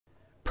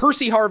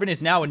Percy Harvin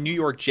is now a New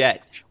York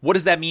Jet. What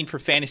does that mean for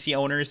fantasy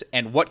owners,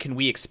 and what can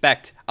we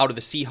expect out of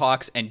the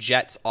Seahawks and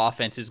Jets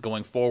offenses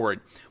going forward?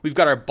 We've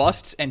got our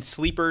busts and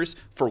sleepers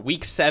for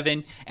Week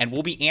 7, and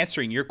we'll be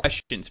answering your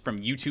questions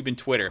from YouTube and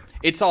Twitter.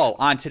 It's all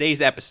on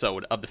today's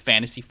episode of the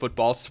Fantasy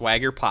Football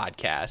Swagger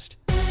Podcast.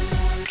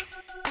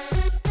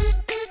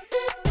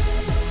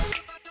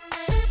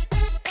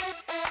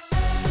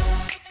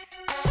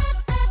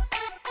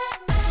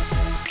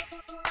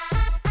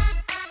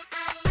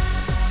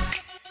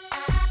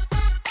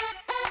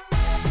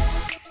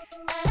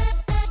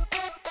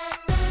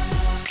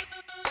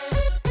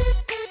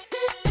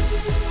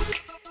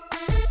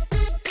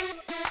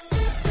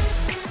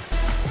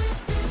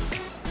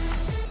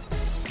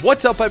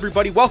 What's up,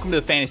 everybody? Welcome to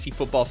the Fantasy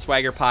Football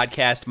Swagger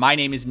Podcast. My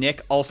name is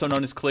Nick, also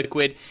known as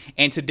Kliquid,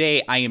 and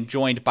today I am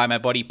joined by my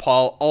buddy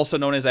Paul, also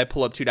known as I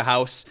Pull Up to the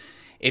House.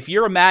 If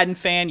you're a Madden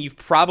fan, you've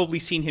probably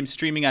seen him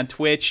streaming on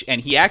Twitch,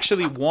 and he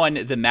actually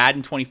won the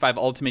Madden 25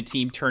 Ultimate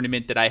Team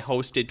tournament that I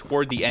hosted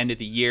toward the end of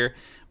the year.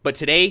 But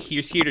today,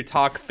 he's here to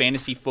talk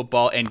fantasy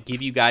football and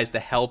give you guys the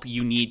help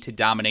you need to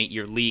dominate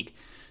your league.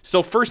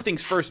 So first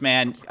things first,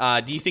 man,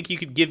 do you think you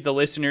could give the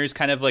listeners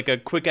kind of like a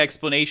quick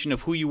explanation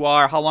of who you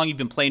are, how long you've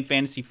been playing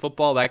fantasy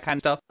football, that kind of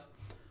stuff?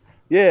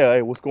 Yeah,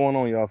 hey, what's going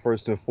on, y'all?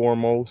 First and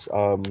foremost,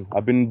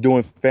 I've been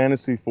doing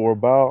fantasy for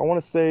about, I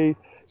want to say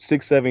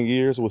 6-7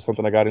 years. It was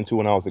something I got into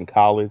when I was in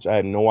college. I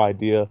had no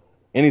idea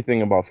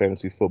anything about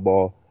fantasy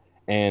football,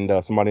 and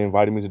somebody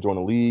invited me to join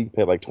a league,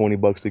 paid like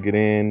 $20 to get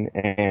in,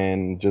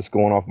 and just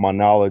going off my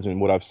knowledge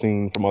and what I've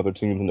seen from other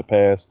teams in the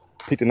past,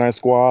 picked a nice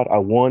squad. I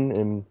won,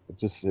 and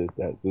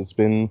it's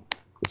been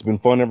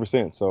fun ever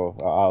since. So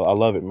I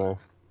love it, man.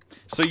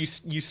 So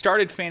you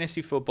started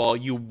fantasy football,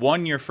 you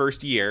won your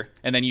first year,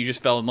 and then you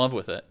just fell in love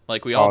with it,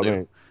 like we all do.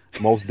 Man,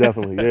 most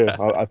definitely, yeah.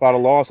 If I'd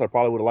have lost, I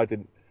probably would have liked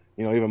it,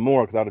 even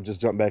more, because I'd have just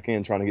jumped back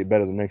in trying to get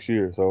better the next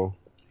year. So.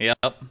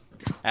 Yep,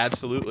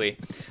 absolutely.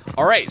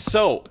 All right,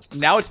 so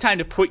now it's time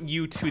to put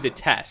you to the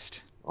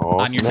test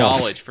on your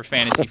knowledge for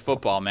fantasy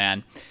football,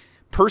 man.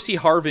 Percy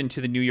Harvin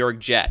to the New York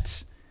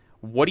Jets.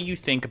 What do you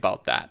think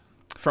about that?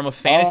 From a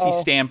fantasy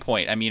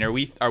standpoint, I mean, are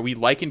we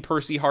liking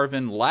Percy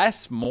Harvin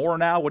less, more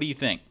now? What do you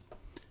think?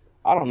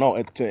 I don't know.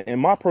 In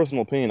my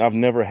personal opinion, I've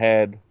never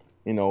had,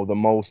 the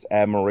most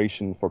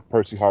admiration for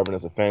Percy Harvin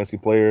as a fantasy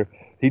player.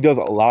 He does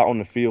a lot on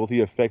the field.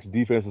 He affects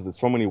defenses in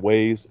so many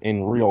ways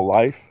in real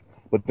life,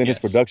 but then his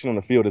production on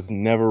the field has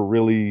never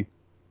really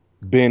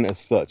been as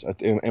such,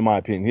 in my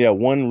opinion. He had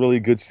one really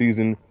good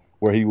season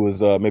where he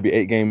was maybe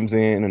 8 games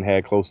in and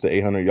had close to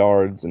 800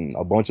 yards and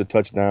a bunch of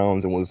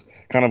touchdowns and was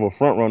kind of a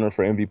front runner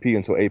for MVP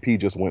until AP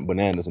just went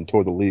bananas and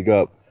tore the league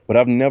up. But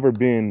I've never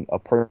been a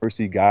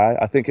Percy guy.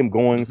 I think him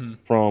going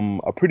from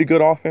a pretty good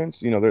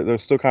offense, they're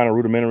still kind of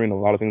rudimentary in a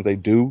lot of things they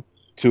do,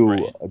 to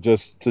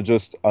just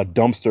a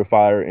dumpster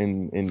fire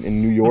in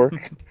New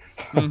York.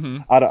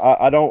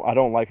 I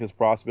don't like his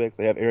prospects.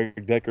 They have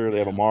Eric Decker, they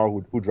have Amara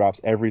who drops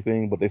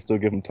everything, but they still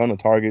give him a ton of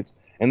targets.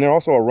 And they're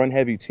also a run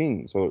heavy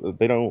team, so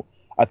they don't.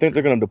 I think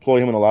they're going to deploy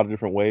him in a lot of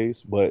different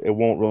ways, but it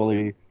won't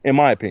really, in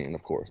my opinion,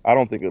 of course, I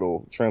don't think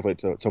it'll translate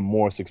to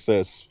more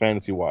success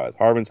fantasy-wise.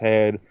 Harvin's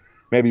had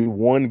maybe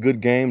one good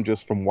game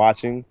just from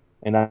watching,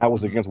 and that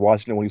was against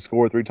Washington when he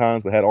scored 3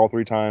 times, but had all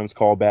 3 times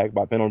called back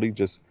by penalty.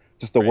 Just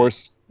the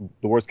worst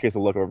case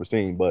of luck I've ever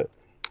seen. But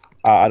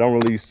I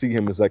don't really see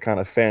him as that kind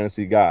of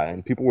fantasy guy.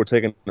 And people were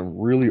taking him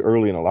really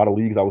early in a lot of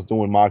leagues I was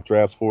doing mock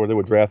drafts for. They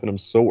were drafting him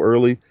so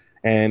early,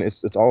 and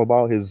it's all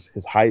about his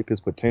hype,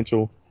 his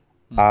potential.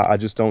 I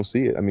just don't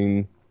see it. I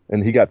mean,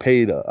 and he got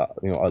paid a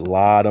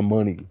lot of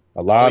money,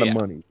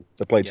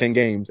 to play 10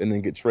 games and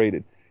then get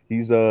traded. He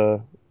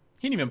didn't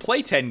even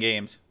play 10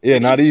 games. Yeah,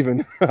 not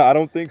even. I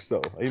don't think so.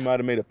 He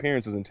might have made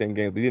appearances in 10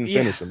 games, but he didn't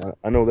finish them.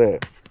 I know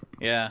that.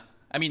 Yeah.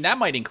 I mean, that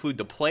might include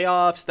the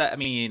playoffs.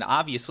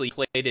 Obviously he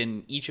played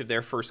in each of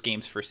their first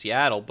games for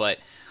Seattle, but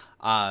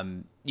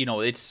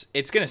it's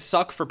going to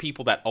suck for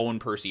people that own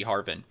Percy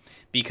Harvin,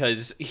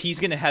 because he's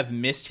going to have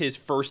missed his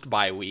first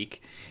bye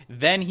week.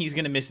 Then he's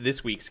going to miss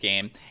this week's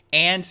game,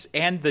 and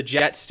the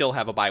Jets still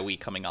have a bye week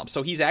coming up.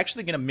 So he's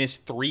actually going to miss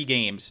 3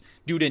 games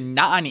due to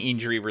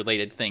non-injury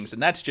related things,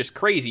 and that's just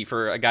crazy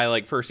for a guy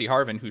like Percy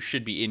Harvin, who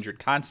should be injured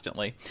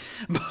constantly.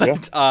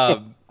 But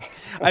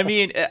I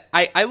mean,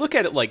 I look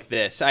at it like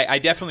this. I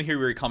definitely hear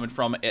where you're coming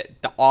from.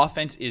 The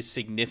offense is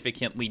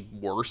significantly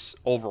worse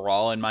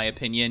overall, in my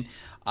opinion.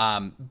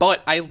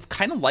 But I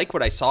kind of like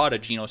what I saw out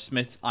of Geno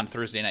Smith on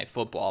Thursday Night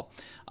Football.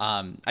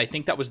 I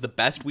think that was the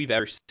best we've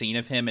ever seen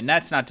of him. And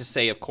that's not to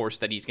say, of course,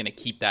 that he's going to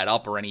keep that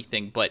up or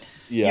anything. But,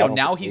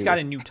 now he's got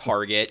a new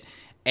target.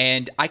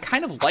 And I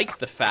kind of like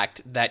the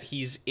fact that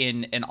he's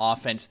in an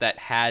offense that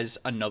has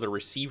another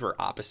receiver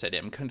opposite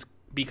him.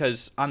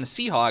 Because on the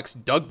Seahawks,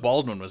 Doug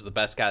Baldwin was the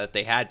best guy that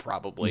they had,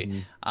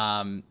 probably.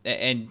 And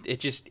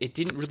it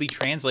didn't really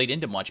translate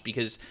into much,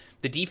 because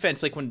the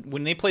defense, like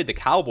when they played the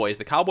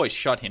Cowboys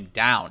shut him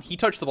down. He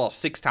touched the ball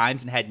 6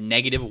 times and had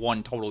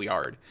 -1 total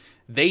yard.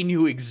 They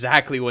knew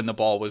exactly when the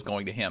ball was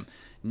going to him.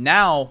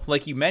 Now,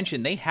 like you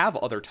mentioned, they have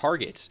other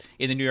targets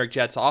in the New York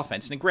Jets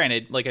offense. And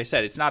granted, like I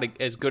said, it's not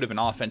as good of an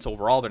offense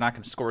overall. They're not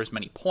going to score as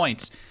many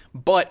points.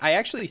 But I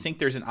actually think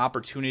there's an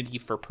opportunity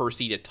for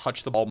Percy to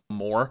touch the ball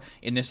more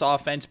in this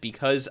offense,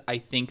 because I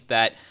think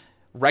that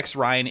Rex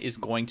Ryan is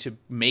going to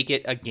make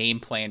it a game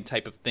plan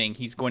type of thing.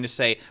 He's going to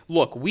say,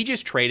 look, we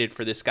just traded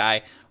for this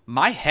guy.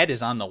 My head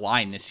is on the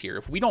line this year.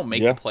 If we don't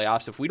make the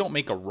playoffs, if we don't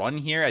make a run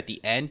here at the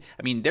end,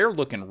 I mean, they're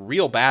looking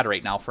real bad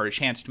right now for a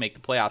chance to make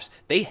the playoffs.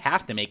 They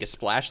have to make a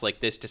splash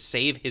like this to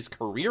save his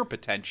career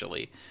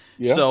potentially.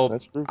 Yeah, so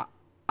that's true.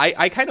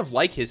 I kind of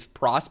like his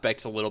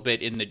prospects a little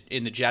bit in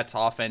the Jets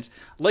offense.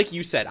 Like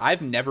you said,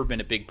 I've never been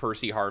a big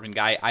Percy Harvin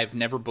guy. I've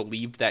never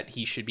believed that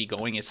he should be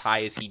going as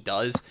high as he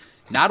does.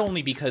 Not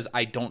only because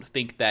I don't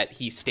think that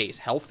he stays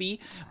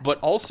healthy, but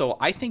also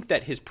I think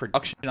that his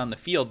production on the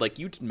field, like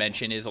you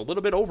mentioned, is a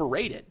little bit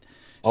overrated.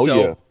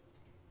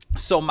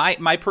 So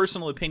my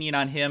personal opinion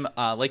on him,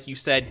 like you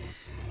said,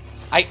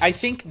 I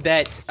think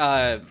that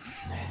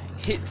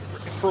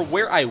for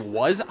where I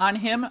was on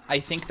him, I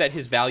think that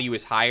his value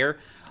is higher.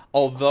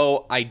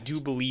 Although I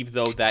do believe,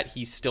 though, that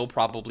he's still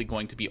probably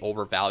going to be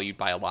overvalued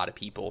by a lot of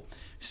people.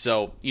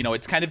 So,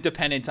 it's kind of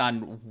dependent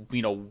on,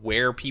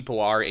 where people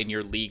are in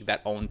your league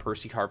that own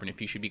Percy Harvin, if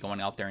you should be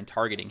going out there and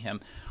targeting him.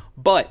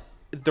 But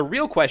the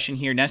real question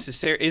here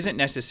isn't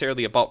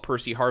necessarily about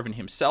Percy Harvin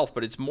himself,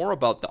 but it's more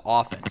about the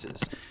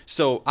offenses.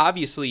 So,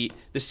 obviously,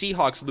 the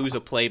Seahawks lose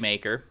a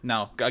playmaker.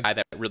 Now, a guy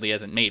that really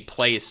hasn't made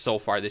plays so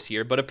far this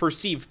year, but a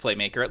perceived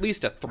playmaker, at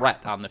least a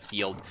threat on the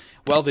field.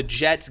 Well, the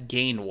Jets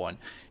gain one.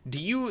 Do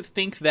you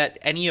think that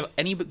any of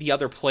the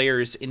other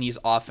players in these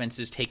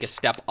offenses take a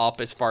step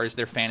up as far as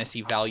their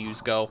fantasy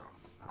values go?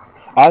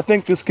 I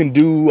think this can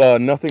do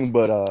nothing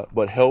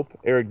but help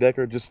Eric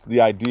Decker. Just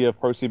the idea of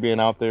Percy being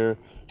out there,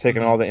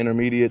 taking all the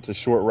intermediate to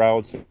short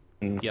routes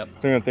and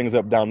clearing things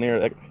up down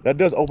there. That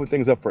does open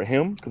things up for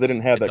him, because they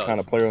didn't have that kind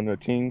of player on their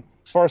team.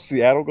 As far as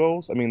Seattle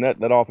goes, I mean, that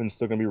offense is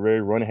still going to be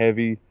very run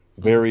heavy,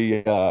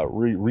 very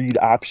read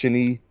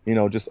option-y,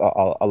 just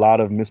a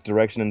lot of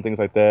misdirection and things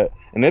like that.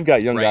 And they've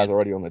got young guys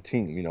already on the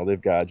team.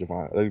 They've got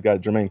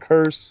Jermaine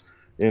Kearse.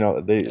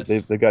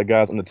 They've got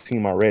guys on the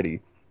team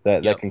already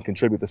that can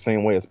contribute the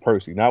same way as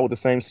Percy. Not with the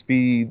same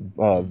speed,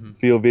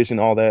 field vision,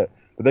 all that,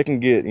 but they can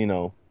get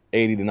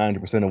 80 to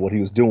 90% of what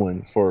he was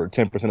doing for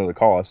 10% of the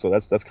cost. So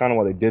that's kind of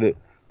why they did it.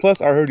 Plus,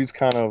 I heard he's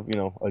kind of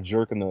a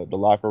jerk in the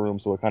locker room,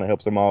 so it kind of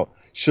helps him out.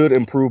 Should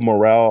improve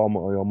morale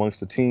amongst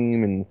the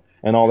team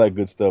and all that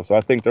good stuff. So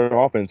I think their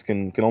offense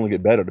can only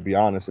get better, to be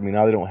honest. I mean,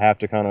 now they don't have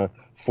to kind of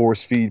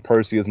force feed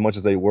Percy as much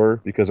as they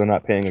were, because they're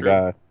not paying a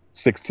guy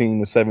 $16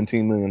 to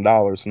 $17 million.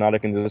 So now they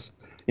can just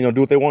do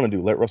what they want to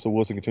do. Let Russell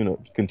Wilson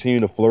continue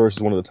to flourish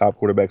as one of the top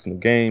quarterbacks in the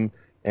game,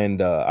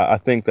 and I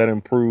think that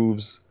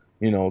improves.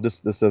 This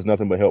does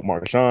nothing but help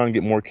Marshawn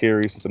get more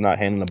carries, since they're not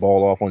handing the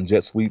ball off on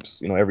jet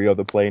sweeps, every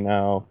other play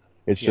now.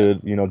 It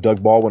should,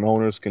 Doug Baldwin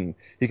owners could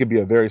be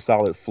a very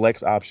solid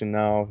flex option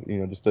now,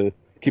 just to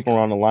keep him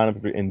around the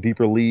lineup in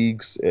deeper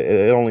leagues.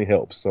 It only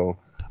helps. So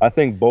I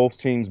think both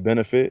teams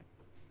benefit,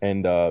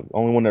 and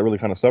only one that really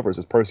kind of suffers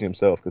is Percy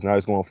himself, because now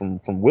he's going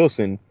from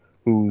Wilson,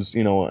 who's,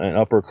 an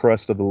upper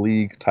crust of the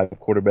league type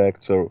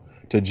quarterback, to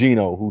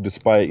Geno, who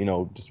despite,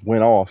 just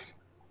went off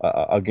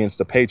against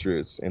the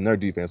Patriots and their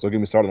defense. Don't get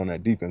me started on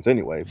that defense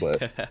anyway, but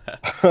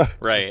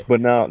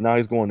But now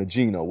he's going to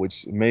Geno,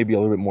 which may be a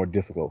little bit more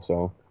difficult.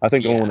 So I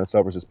think the only one that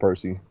suffers is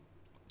Percy.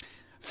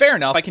 Fair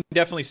enough. I can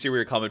definitely see where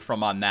you're coming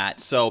from on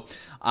that. So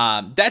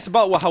that's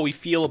about how we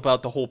feel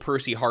about the whole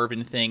Percy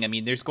Harvin thing. I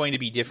mean, there's going to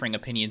be differing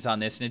opinions on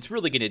this, and it's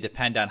really going to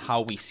depend on how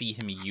we see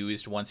him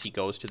used once he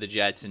goes to the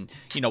Jets. And,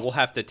 we'll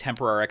have to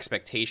temper our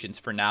expectations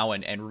for now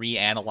and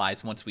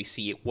reanalyze once we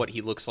see what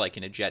he looks like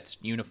in a Jets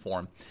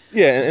uniform.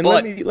 Yeah, and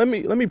let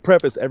me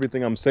preface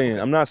everything I'm saying.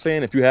 I'm not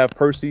saying if you have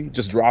Percy,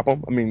 just drop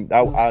him. I mean,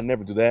 I'll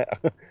never do that.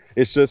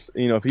 It's just,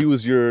 if he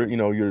was your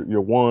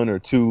one or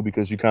two,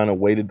 because you kind of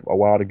waited a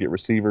while to get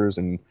receivers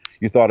and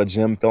you thought a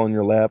gem fell in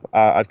your lap,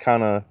 I'd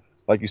kind of,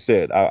 like you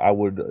said, I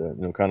would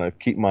kind of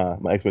keep my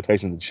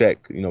expectations in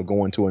check,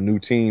 going to a new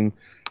team.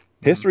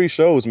 History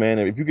shows, man,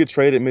 if you get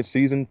traded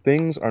mid-season,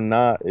 things are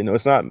not,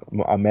 it's not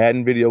a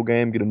Madden video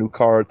game, get a new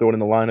card, throw it in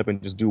the lineup,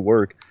 and just do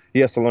work.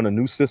 He has to learn a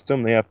new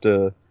system. They have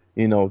to,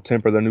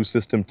 temper their new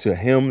system to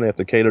him. They have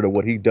to cater to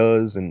what he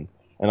does and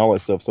all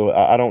that stuff. So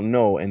I don't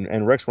know.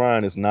 And Rex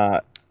Ryan is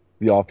not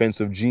the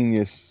offensive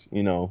genius,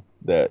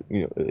 that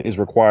is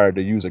required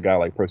to use a guy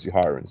like Percy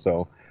Harvin.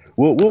 So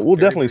we'll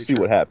definitely see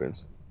what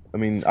happens. I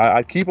mean,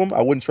 I'd keep him.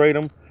 I wouldn't trade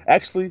him.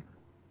 Actually,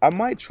 I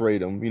might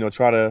trade him.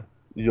 Try to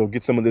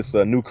get some of this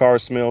new car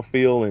smell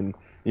feel and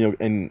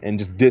and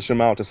just dish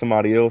him out to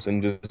somebody else,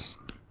 and just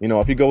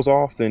if he goes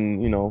off,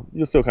 then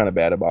you'll feel kind of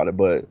bad about it.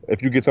 But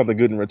if you get something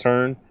good in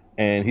return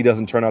and he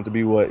doesn't turn out to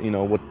be what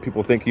what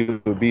people think he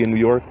would be in New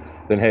York,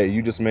 then hey,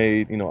 you just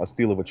made a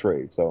steal of a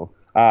trade. So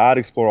I'd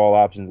explore all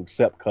options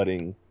except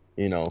cutting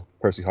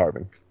Percy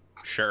Harvin.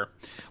 Sure.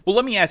 Well,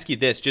 let me ask you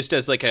this, just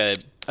as like a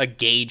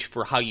gauge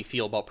for how you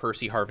feel about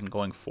Percy Harvin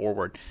going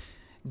forward.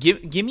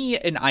 Give me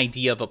an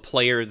idea of a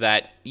player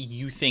that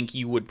you think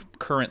you would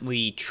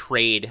currently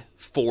trade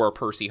for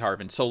Percy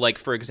Harvin. So, like,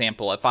 for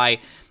example, if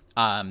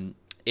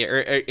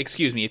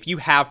excuse me, if you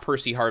have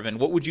Percy Harvin,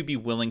 what would you be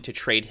willing to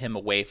trade him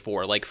away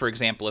for? Like, for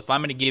example, if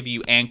I'm going to give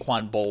you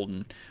Anquan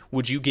Bolden,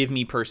 would you give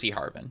me Percy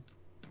Harvin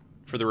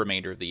for the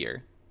remainder of the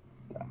year?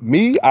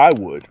 Me, I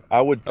would.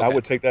 Okay. I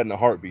would take that in a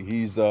heartbeat.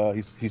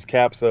 He's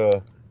Cap's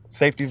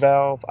safety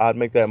valve. I'd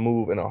make that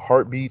move in a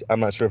heartbeat. I'm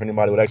not sure if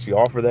anybody would actually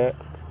offer that,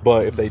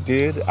 but if they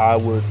did, I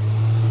would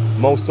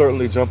most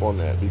certainly jump on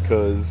that,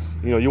 because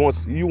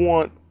you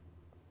want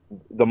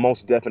the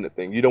most definite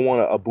thing. You don't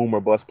want a boom or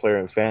bust player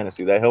in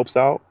fantasy. That helps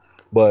out,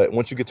 but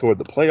once you get toward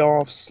the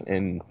playoffs,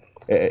 and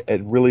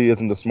it really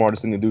isn't the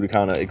smartest thing to do to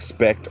kind of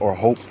expect or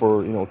hope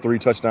for 3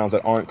 touchdowns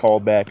that aren't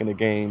called back in a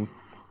game.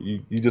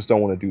 You just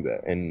don't want to do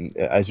that. And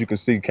as you can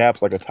see,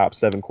 Cap's like a top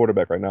 7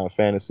 quarterback right now in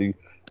fantasy.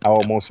 I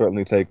will most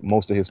certainly take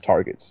most of his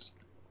targets.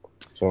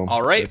 So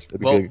all right,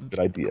 it'd be a good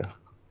idea.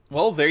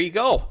 Well, there you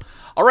go.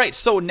 All right,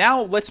 so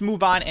now let's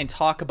move on and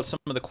talk about some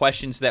of the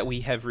questions that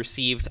we have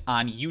received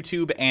on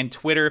YouTube and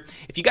Twitter.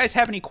 If you guys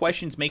have any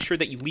questions, make sure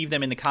that you leave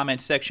them in the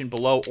comments section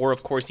below, or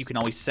of course you can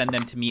always send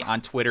them to me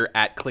on Twitter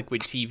at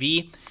Kliquid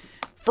TV.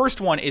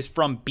 First one is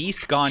from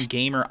Beast Gone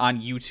Gamer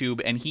on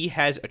YouTube, and he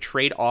has a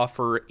trade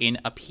offer in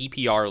a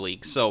PPR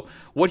league. So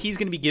what he's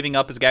going to be giving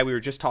up is a guy we were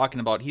just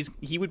talking about.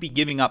 He would be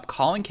giving up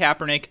Colin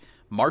Kaepernick,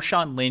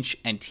 Marshawn Lynch,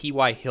 and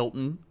T.Y.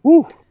 Hilton.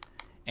 Woo.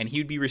 And he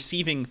would be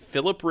receiving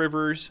Phillip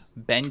Rivers,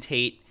 Ben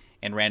Tate,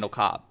 and Randall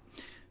Cobb.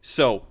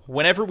 So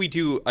whenever we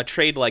do a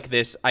trade like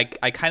this, I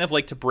kind of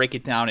like to break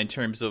it down in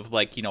terms of,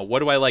 like, what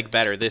do I like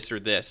better, this or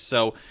this?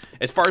 So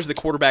as far as the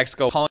quarterbacks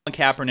go, Colin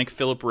Kaepernick,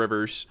 Phillip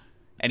Rivers,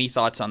 any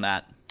thoughts on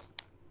that?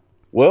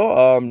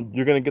 Well,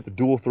 you're going to get the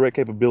dual threat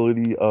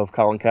capability of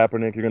Colin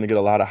Kaepernick. You're going to get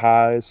a lot of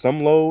highs, some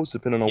lows,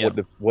 depending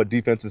on what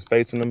defense is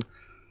facing him.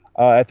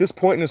 At this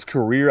point in his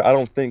career, I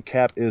don't think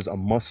Cap is a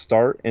must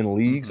start in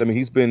leagues. I mean,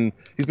 he's been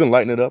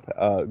lighting it up,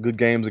 good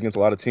games against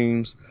a lot of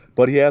teams,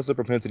 but he has the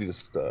propensity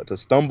to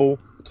stumble,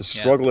 to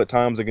struggle at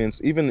times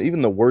against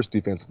even the worst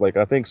defense. Like,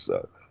 I think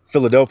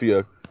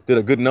Philadelphia did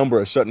a good number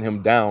of shutting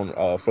him down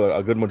for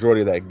a good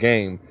majority of that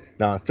game.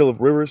 Now, Phillip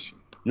Rivers,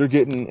 you're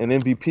getting an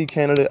MVP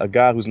candidate, a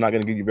guy who's not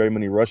going to give you very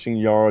many rushing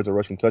yards or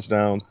rushing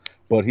touchdowns,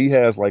 but he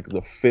has like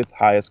the 5th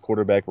highest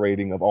quarterback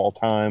rating of all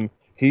time.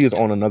 He is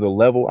on another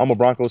level. I'm a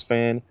Broncos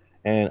fan,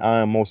 and I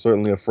am most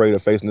certainly afraid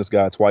of facing this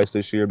guy twice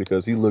this year,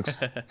 because he looks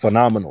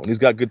phenomenal. And he's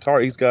got good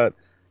targets.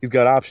 He's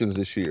got options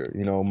this year.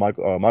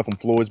 Malcolm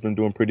Floyd's been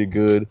doing pretty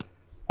good.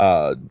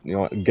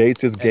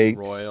 Gates is Eddie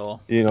Gates.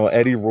 Royal.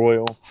 Eddie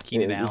Royal.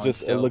 Keenan Allen.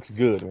 It looks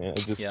good, man.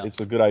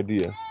 It's a good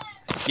idea.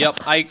 Yep,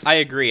 I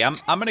agree. I'm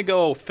going to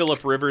go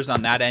Phillip Rivers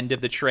on that end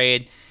of the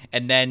trade.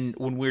 And then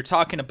when we're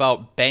talking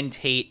about Ben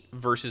Tate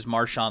versus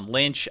Marshawn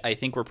Lynch, I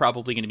think we're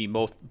probably going to be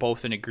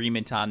both in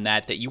agreement on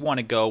that you want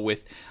to go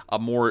with a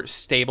more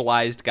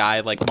stabilized guy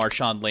like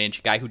Marshawn Lynch,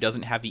 a guy who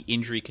doesn't have the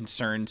injury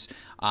concerns.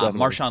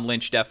 Marshawn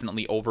Lynch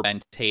definitely over Ben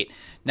Tate.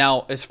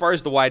 Now, as far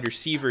as the wide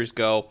receivers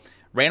go,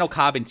 Randall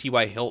Cobb and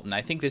T.Y. Hilton,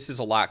 I think this is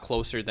a lot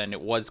closer than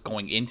it was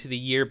going into the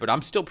year, but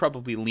I'm still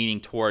probably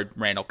leaning toward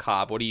Randall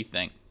Cobb. What do you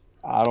think?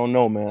 I don't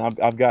know, man.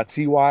 I've got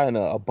T.Y. in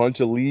a bunch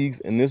of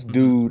leagues, and this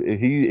dude,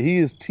 he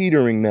is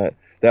teetering that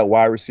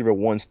wide receiver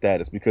 1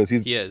 status, because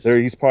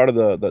he's part of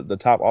the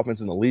top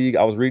offense in the league.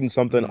 I was reading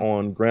something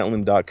on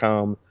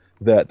Grantland.com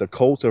that the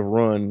Colts have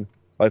run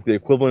like the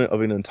equivalent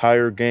of an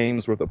entire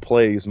game's worth of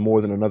plays more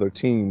than another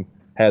team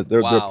has.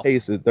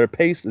 Their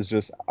pace is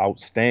just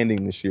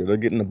outstanding this year. They're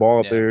getting the ball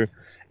up there,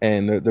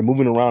 and they're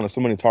moving around on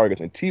so many targets.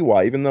 And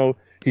T.Y., even though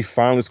he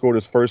finally scored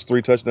his first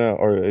touchdown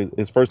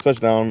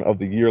of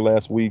the year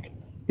last week,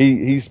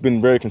 he's been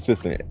very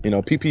consistent.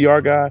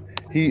 PPR guy,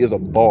 he is a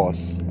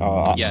boss.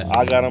 Yes,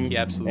 I got him. He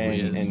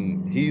absolutely is.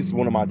 And he's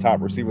one of my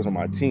top receivers on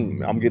my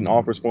team. I'm getting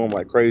offers for him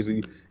like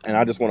crazy, and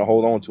I just want to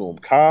hold on to him.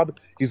 Cobb,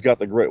 he's got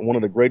one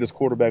of the greatest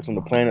quarterbacks on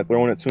the planet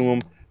throwing it to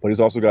him, but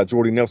he's also got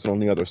Jordy Nelson on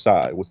the other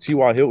side. With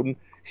T.Y. Hilton,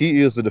 he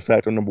is the de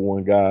facto number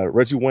 1 guy.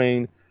 Reggie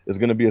Wayne is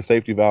going to be a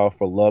safety valve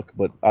for luck,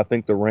 but I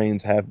think the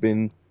reins have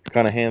been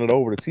kind of handed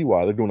over to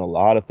T.Y. They're doing a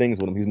lot of things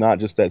with him. He's not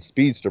just that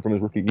speedster from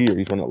his rookie year.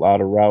 He's running a lot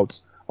of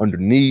routes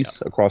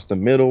underneath, across the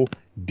middle,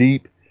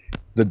 deep.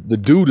 The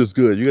dude is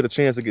good. You get a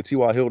chance to get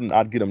T.Y. Hilton,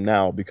 I'd get him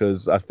now,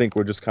 because I think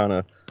we're just kind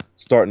of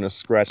starting to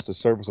scratch the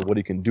surface of what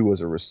he can do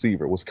as a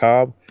receiver. With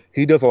Cobb,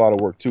 he does a lot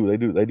of work too.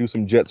 They do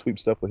some jet sweep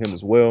stuff with him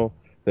as well.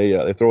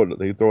 They throw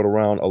it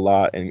around a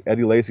lot, and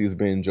Eddie Lacy has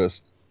been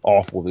just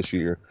awful this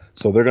year.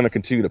 So they're going to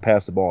continue to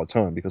pass the ball a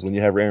ton, because when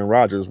you have Aaron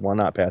Rodgers, why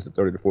not pass it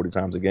 30 to 40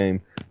 times a game?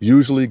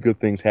 Usually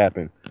good things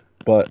happen.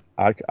 But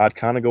I'd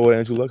kind of go with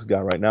Andrew Luck's guy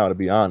right now, to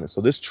be honest.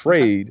 So this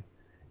trade,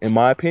 in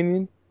my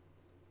opinion,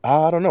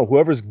 I don't know.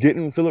 Whoever's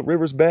getting Phillip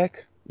Rivers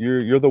back,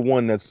 you're the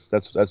one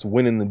that's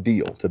winning the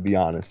deal, to be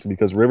honest,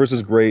 because Rivers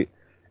is great,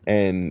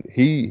 and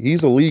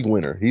he's a league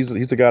winner. He's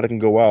a guy that can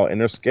go out,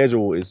 and their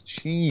schedule is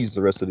cheese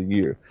the rest of the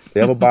year. They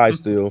have a bye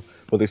still,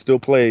 but they still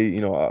play,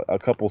 a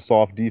couple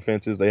soft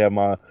defenses. They have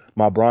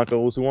my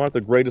Broncos, who aren't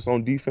the greatest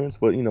on defense,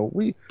 but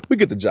we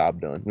get the job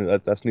done. I mean,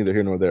 that's neither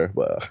here nor there.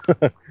 But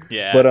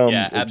Yeah, but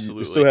yeah, you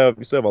absolutely.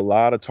 still have a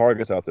lot of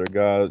targets out there,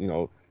 guys.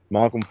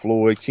 Malcolm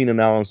Floyd,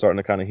 Keenan Allen starting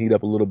to kind of heat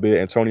up a little bit.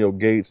 Antonio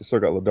Gates, they still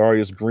got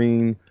Ladarius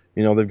Green.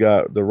 They've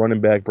got the running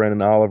back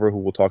Brandon Oliver, who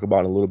we'll talk about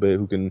in a little bit,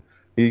 who can.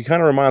 He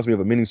kind of reminds me of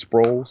a mini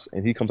Sproles,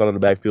 and he comes out of the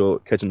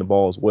backfield catching the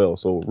ball as well.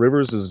 So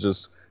Rivers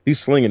is he's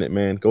slinging it,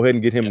 man. Go ahead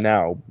and get him Yeah.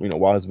 now.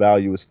 While his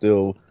value is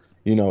still,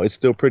 it's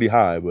still pretty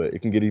high, but it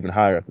can get even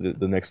higher after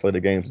the next slate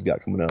of games he's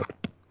got coming up.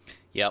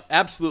 Yeah,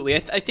 absolutely.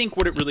 I think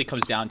what it really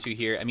comes down to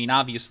here, I mean,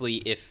 obviously,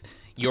 if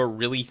you're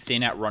really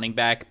thin at running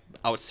back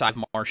outside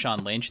of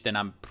Marshawn Lynch, then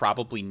I'm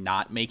probably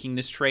not making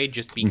this trade,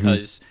 just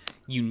because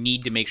you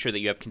need to make sure that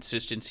you have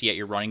consistency at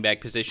your running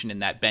back position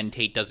and that Ben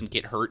Tate doesn't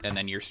get hurt, and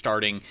then you're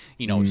starting,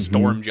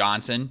 Storm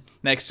Johnson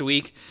next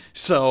week.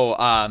 So,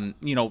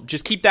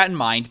 just keep that in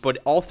mind. But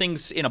all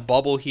things in a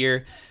bubble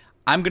here,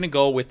 I'm going to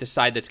go with the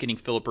side that's getting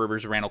Phillip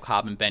Rivers, Randall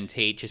Cobb, and Ben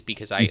Tate, just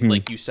because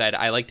like you said,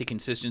 I like the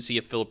consistency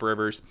of Phillip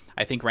Rivers.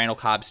 I think Randall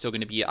Cobb's still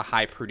going to be a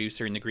high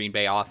producer in the Green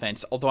Bay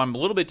offense, although I'm a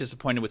little bit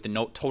disappointed with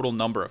the total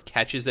number of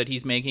catches that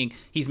he's making.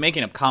 He's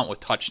making them count with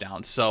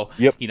touchdowns, so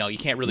you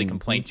can't really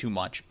complain too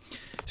much.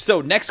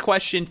 So next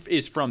question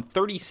is from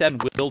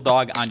 37 Will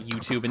Dog on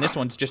YouTube, and this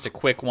one's just a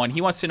quick one.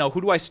 He wants to know, who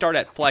do I start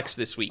at flex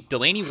this week?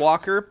 Delaney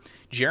Walker,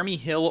 Jeremy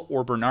Hill,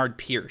 or Bernard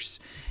Pierce?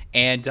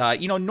 And,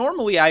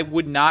 normally I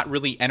would not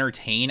really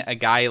entertain a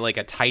guy like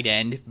a tight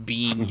end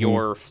being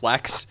your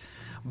flex.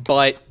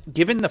 But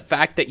given the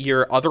fact that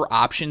your other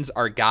options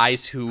are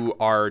guys who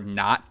are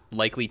not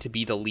likely to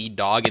be the lead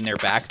dog in their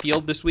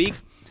backfield this week,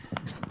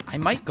 I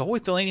might go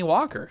with Delaney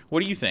Walker.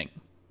 What do you think?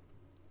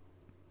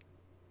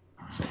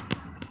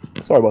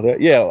 Sorry about that.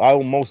 Yeah, I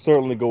will most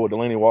certainly go with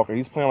Delaney Walker.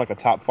 He's playing like a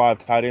top 5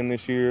 tight end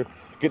this year,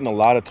 getting a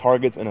lot of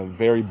targets in a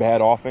very bad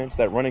offense.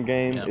 That running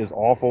game is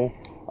awful.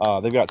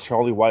 They've got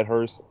Charlie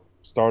Whitehurst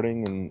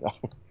starting, and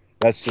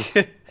that's just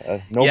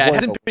no. Yeah, bueno. it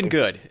hasn't been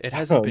good. It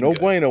hasn't been no good.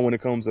 bueno when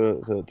it comes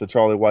to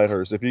Charlie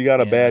Whitehurst. If you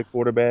got a bad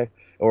quarterback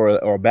or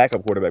a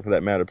backup quarterback for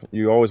that matter,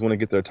 you always want to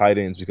get their tight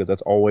ends, because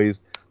that's always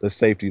the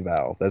safety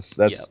valve. That's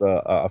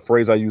a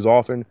phrase I use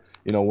often.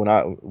 When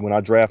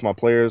I draft my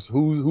players,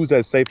 who's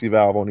that safety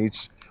valve on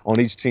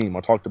each team? I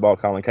talked about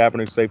Colin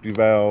Kaepernick's safety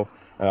valve.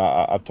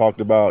 I've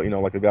talked about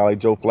like a guy like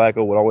Joe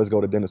Flacco would always go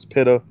to Dennis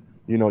Pitta.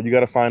 You got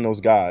to find those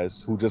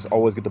guys who just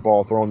always get the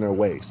ball thrown their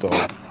way. So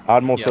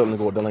I'd most certainly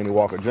go with Delaney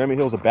Walker. Jeremy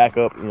Hill's a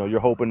backup. You're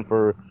hoping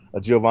for a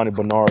Giovanni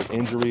Bernard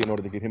injury in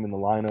order to get him in the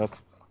lineup.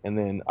 And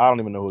then I don't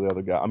even know who the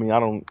other guy. I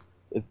mean,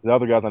 it's the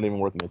other guy's not even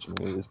worth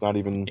mentioning. It's not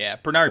even. Yeah,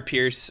 Bernard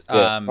Pierce.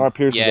 Bernard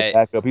Pierce is a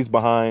backup. He's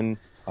behind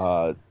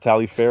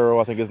Taliaferro,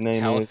 I think his name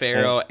is.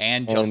 Taliaferro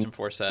and Justin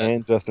Forsett.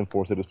 And Justin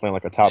Forsett is playing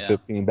like a top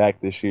 15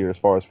 back this year as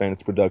far as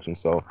fantasy production.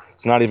 So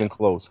it's not even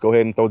close. Go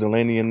ahead and throw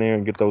Delaney in there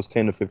and get those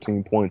 10 to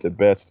 15 points at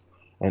best.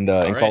 And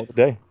call it a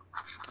day.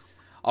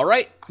 All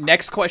right.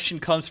 Next question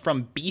comes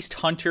from Beast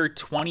Hunter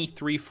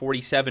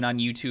 2347 on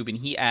YouTube, and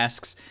he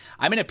asks,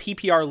 I'm in a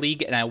PPR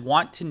league, and I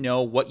want to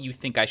know what you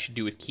think I should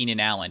do with Keenan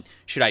Allen.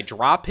 Should I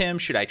drop him?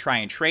 Should I try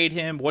and trade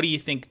him? What do you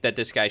think that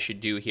this guy should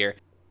do here?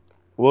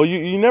 Well,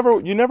 you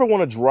never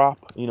want to drop,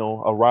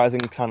 a rising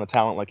kind of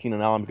talent like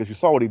Keenan Allen, because you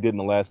saw what he did in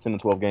the last 10 to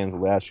 12 games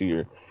of last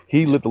year.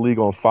 He lit the league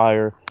on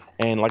fire.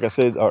 And like I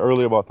said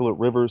earlier about Phillip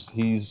Rivers,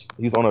 he's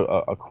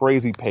on a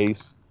crazy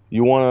pace.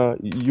 You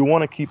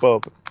wanna keep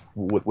up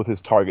with his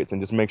targets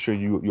and just make sure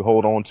you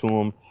hold on to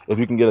him. If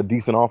you can get a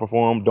decent offer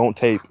for him, don't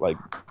take like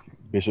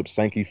Bishop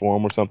Sankey for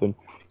him or something.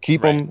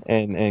 Keep him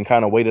and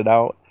kind of wait it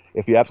out.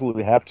 If you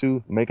absolutely have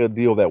to, make a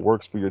deal that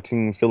works for your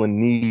team, fill in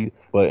need,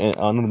 but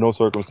under no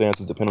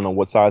circumstances, depending on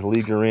what size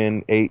league you're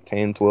in, 8,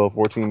 10, 12,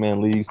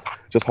 14-man leagues,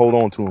 just hold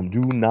on to him.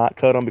 Do not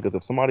cut him, because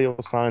if somebody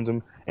else signs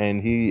him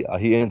and he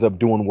ends up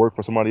doing work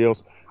for somebody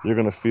else, you're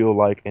going to feel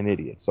like an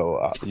idiot.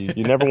 So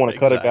you never want to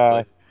cut a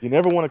guy. You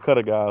never want to cut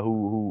a guy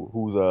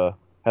who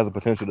has a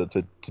potential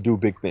to do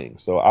big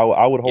things. So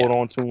I would hold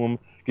on to him,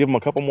 give him a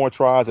couple more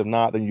tries. If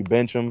not, then you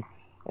bench him,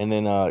 and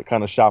then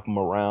kind of shop him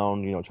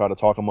around. Try to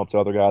talk him up to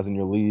other guys in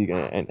your league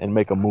and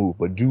make a move.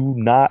 But do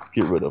not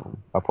get rid of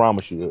him. I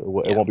promise you, it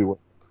won't be worth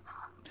it.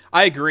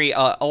 I agree.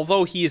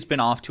 Although he has been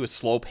off to a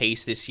slow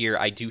pace this year,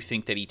 I do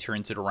think that he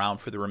turns it around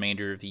for the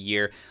remainder of the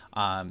year.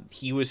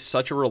 He was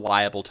such a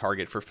reliable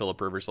target for Phillip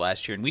Rivers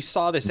last year, and we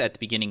saw this at the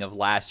beginning of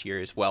last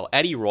year as well.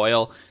 Eddie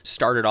Royal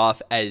started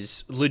off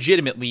as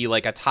legitimately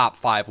like a top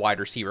 5 wide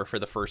receiver for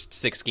the first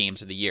 6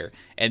 games of the year,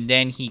 and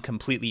then he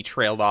completely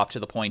trailed off to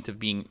the point of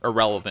being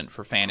irrelevant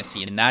for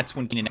fantasy, and that's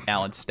when Keenan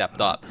Allen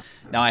stepped up.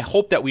 Now, I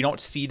hope that we don't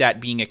see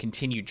that being a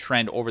continued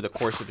trend over the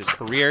course of his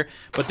career,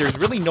 but there's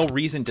really no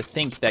reason to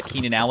think that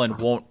Keenan Allen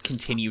won't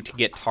continue to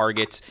get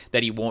targets,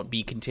 that he won't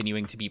be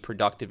continuing to be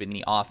productive in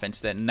the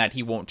offense, and that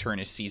he won't turn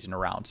his season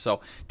around.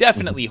 So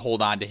definitely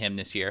hold on to him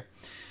this year.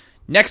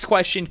 Next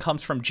question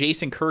comes from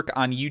Jason Kirk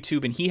on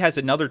YouTube, and he has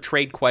another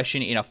trade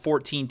question in a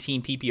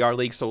 14-team PPR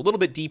league, so a little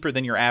bit deeper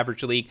than your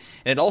average league,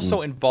 and it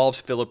also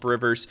involves Phillip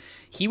Rivers.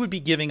 He would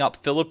be giving up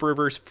Phillip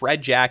Rivers,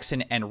 Fred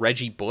Jackson, and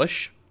Reggie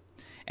Bush,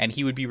 and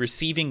he would be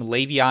receiving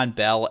Le'Veon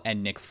Bell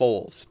and Nick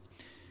Foles.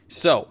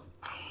 So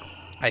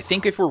I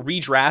think if we're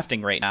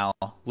redrafting right now,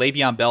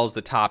 Le'Veon Bell is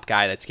the top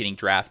guy that's getting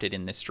drafted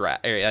in this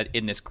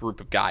in this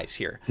group of guys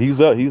here. He's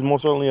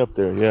most certainly up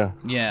there, yeah.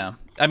 Yeah.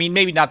 I mean,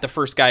 maybe not the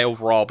first guy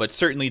overall, but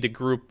certainly the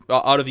group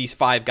out of these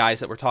 5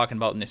 guys that we're talking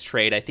about in this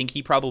trade, I think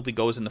he probably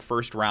goes in the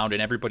first round,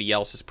 and everybody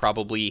else is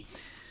probably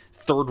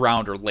 3rd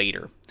round or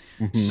later.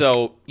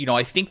 So,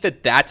 I think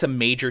that that's a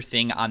major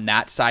thing on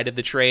that side of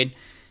the trade.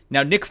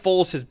 Now, Nick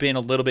Foles has been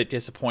a little bit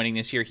disappointing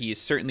this year. He has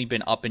certainly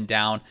been up and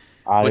down.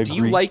 But do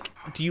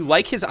you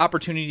like his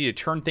opportunity to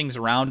turn things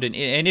around?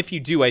 And if you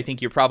do, I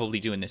think you're probably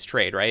doing this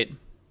trade, right?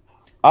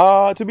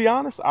 To be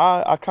honest,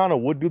 I kind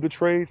of would do the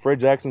trade. Fred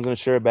Jackson's in a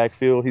shared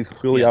backfield. He's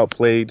clearly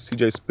outplayed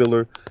CJ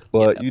Spiller,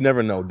 but you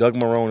never know. Doug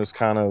Marrone is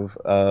kind of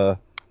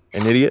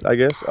an idiot, I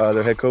guess,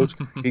 their head coach.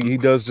 He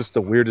does just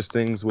the weirdest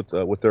things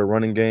with their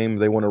running game.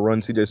 They want to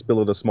run CJ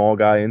Spiller, the small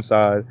guy,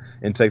 inside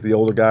and take the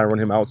older guy and run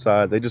him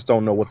outside. They just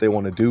don't know what they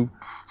want to do.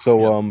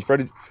 So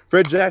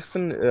Fred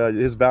Jackson,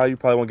 his value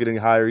probably won't get any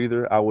higher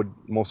either. I would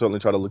most certainly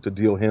try to look to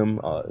deal him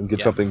and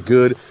get something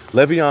good.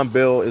 Le'Veon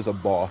Bell is a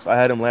boss. I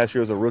had him last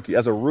year as a rookie.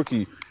 As a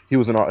rookie, he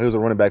was a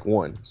running back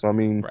 1. So I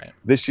mean,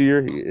 this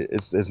year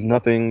it's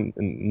nothing,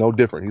 no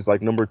different. He's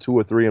like number 2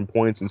 or 3 in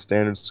points and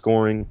standard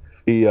scoring.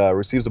 He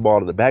receives the ball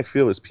to the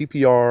backfield. It's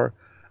PPR.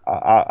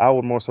 I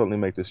would more certainly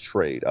make this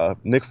trade.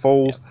 Nick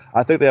Foles,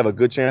 I think they have a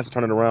good chance to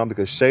turn it around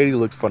because Shady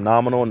looked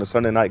phenomenal in the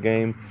Sunday night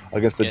game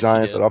against the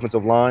Giants at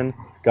offensive line.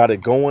 Got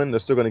it going. They're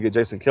still going to get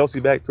Jason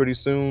Kelce back pretty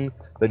soon.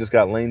 They just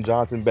got Lane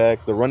Johnson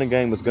back. The running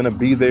game is going to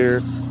be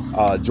there.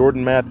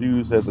 Jordan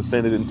Matthews has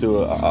ascended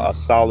into a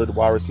solid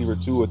wide receiver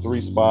 2 or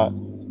 3 spot.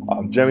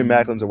 Jeremy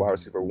Maclin's a wide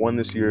receiver 1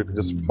 this year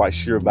just by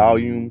sheer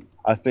volume.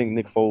 I think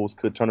Nick Foles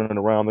could turn it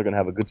around. They're going to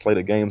have a good slate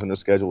of games on their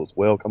schedule as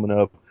well coming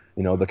up.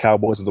 The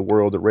Cowboys of the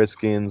world, the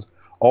Redskins,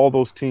 all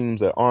those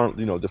teams that aren't,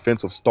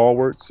 defensive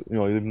stalwarts,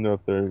 even though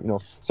if they're,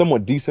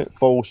 somewhat decent,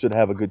 Foles should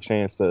have a good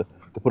chance to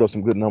put up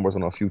some good numbers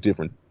on a few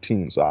different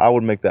teams. So I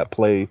would make that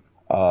play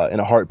in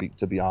a heartbeat,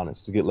 to be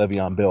honest, to get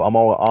Le'Veon Bell.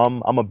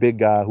 I'm a big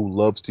guy who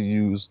loves to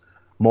use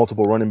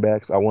multiple running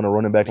backs. I want a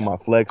running back in my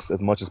flex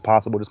as much as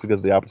possible just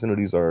because the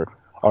opportunities are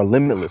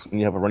limitless when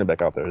you have a running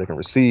back out there. They can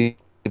receive,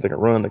 they can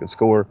run, they can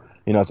score,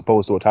 as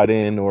opposed to a tight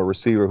end or a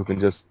receiver who can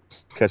just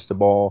catch the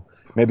ball,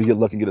 maybe get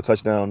lucky and get a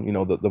touchdown.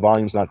 The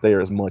volume's not there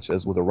as much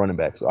as with a running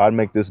back. So I'd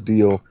make this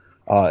deal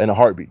in a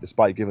heartbeat,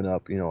 despite giving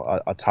up,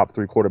 a top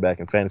 3 quarterback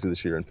in fantasy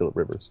this year in Phillip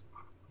Rivers.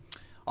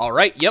 All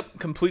right. Yep.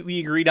 Completely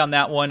agreed on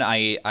that one.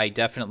 I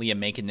definitely am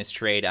making this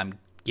trade. I'm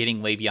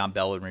getting Le'Veon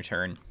Bell in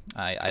return.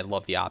 I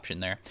love the option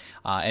there.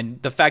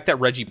 And the fact that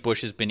Reggie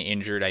Bush has been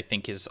injured, I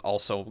think, is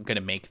also going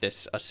to make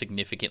this a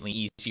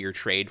significantly easier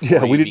trade for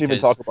you. We didn't even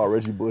talk about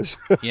Reggie Bush.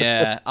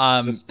 Yeah.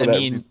 I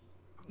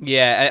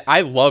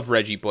love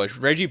Reggie Bush.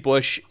 Reggie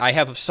Bush, I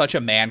have such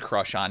a man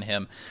crush on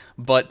him.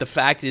 But the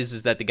fact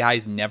is that the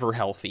guy's never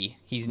healthy.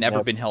 He's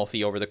never been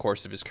healthy over the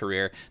course of his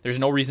career. There's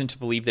no reason to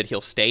believe that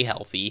he'll stay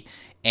healthy.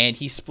 And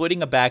he's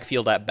splitting a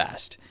backfield at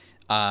best.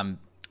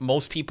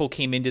 Most people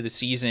came into the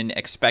season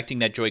expecting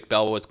that Joique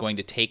Bell was going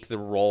to take the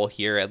role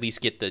here, at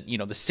least get the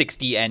the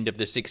 60 end of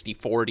the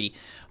 60-40.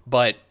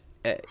 But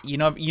you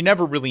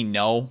never really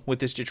know with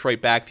this Detroit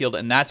backfield,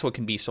 and that's what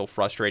can be so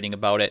frustrating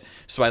about it.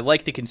 So I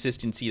like the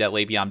consistency that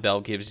Le'Veon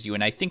Bell gives you,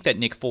 and I think that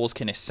Nick Foles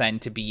can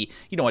ascend to be,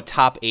 a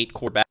top 8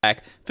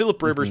 quarterback.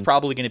 Phillip Rivers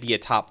probably going to be a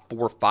top 4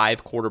 or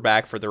 5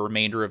 quarterback for the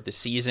remainder of the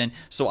season.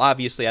 So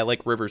obviously I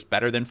like Rivers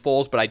better than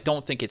Foles, but I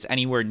don't think it's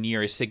anywhere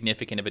near as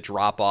significant of a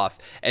drop-off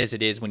as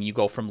it is when you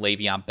go from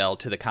Le'Veon Bell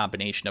to the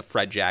combination of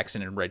Fred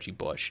Jackson and Reggie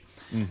Bush.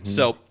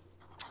 So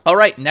all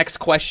right, next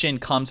question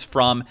comes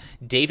from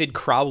David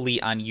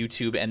Crowley on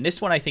YouTube, and this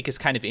one I think is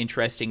kind of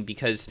interesting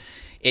because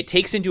it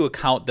takes into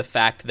account the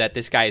fact that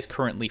this guy is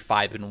currently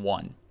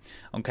 5-1.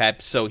 Okay,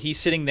 so he's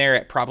sitting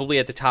there probably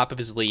at the top of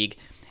his league,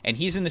 and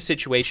he's in the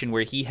situation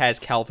where he has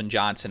Calvin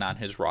Johnson on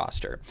his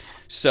roster.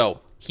 So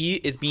he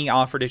is being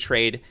offered a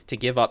trade to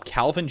give up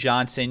Calvin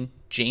Johnson,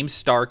 James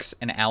Starks,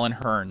 and Alan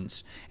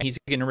Hearns, and he's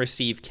going to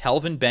receive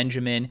Kelvin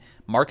Benjamin,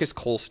 Marcus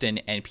Colston,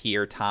 and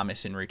Pierre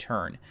Thomas in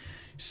return.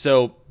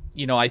 So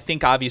I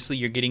think obviously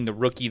you're getting the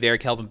rookie there,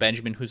 Kelvin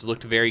Benjamin, who's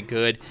looked very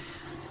good.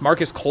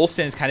 Marcus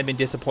Colston has kind of been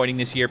disappointing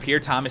this year. Pierre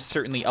Thomas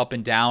certainly up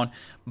and down.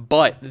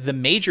 But the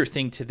major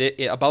thing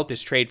about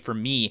this trade for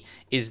me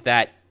is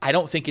that I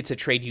don't think it's a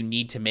trade you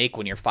need to make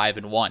when you're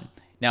 5-1.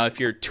 Now, if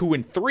you're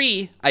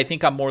 2-3, I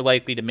think I'm more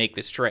likely to make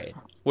this trade.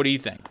 What do you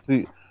think?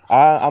 See,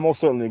 I most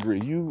certainly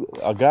agree.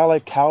 A guy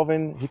like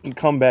Calvin, he can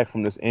come back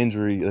from this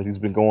injury that he's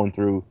been going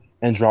through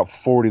and drop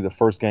 40 the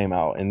first game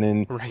out. And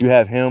then you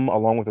have him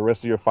along with the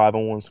rest of your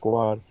 5-1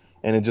 squad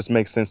and it just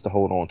makes sense to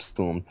hold on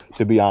to him.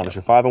 To be honest,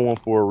 you're 5-1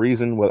 for a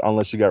reason,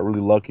 unless you got really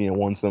lucky and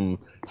won some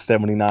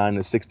 79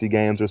 to 60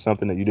 games or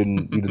something that you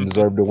didn't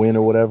deserve to win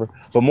or whatever.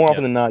 But more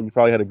often than not, you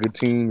probably had a good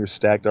team. You're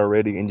stacked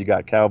already, and you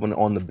got Calvin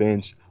on the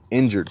bench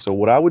injured. So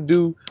what I would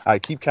do, I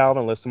keep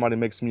Calvin unless somebody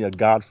makes me a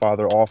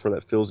Godfather offer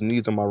that fills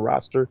needs on my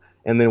roster,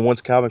 and then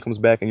once Calvin comes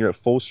back and you're at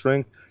full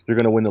strength, you're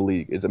going to win the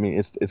league.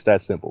 It's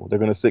that simple. They're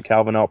going to sit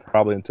Calvin out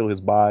probably until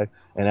his bye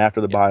and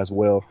after the bye as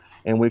well.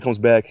 And when he comes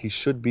back, he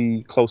should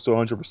be close to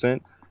 100%.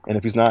 And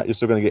if he's not, you're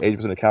still going to get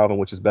 80% of Calvin,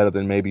 which is better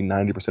than maybe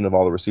 90% of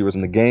all the receivers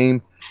in the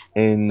game.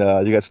 And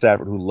you got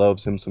Stafford, who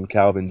loves him some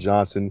Calvin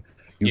Johnson.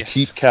 You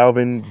keep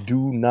Calvin.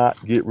 Do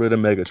not get rid of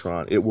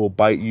Megatron. It will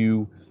bite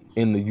you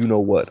in the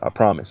you-know-what. I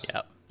promise.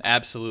 Yep.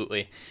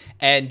 Absolutely.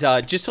 And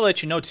just to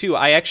let you know, too,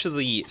 I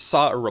actually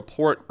saw a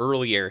report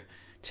earlier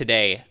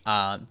today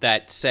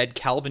that said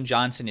Calvin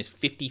Johnson is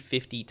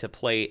 50-50 to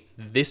play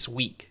this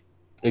week.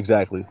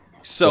 Exactly.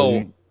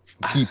 So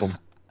keep him.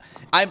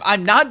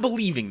 I'm not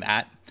believing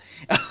that.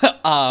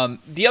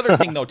 The other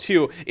thing, though,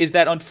 too, is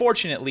that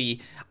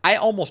unfortunately, I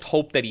almost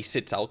hope that he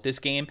sits out this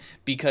game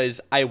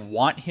because I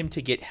want him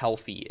to get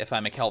healthy if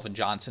I'm a Calvin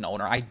Johnson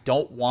owner. I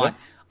don't want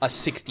a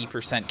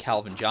 60%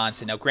 Calvin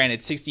Johnson. Now,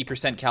 granted,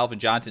 60% Calvin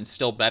Johnson is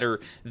still better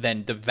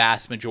than the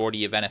vast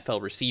majority of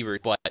NFL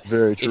receivers, but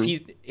Very true.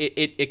 if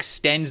it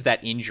extends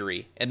that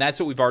injury, and that's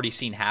what we've already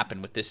seen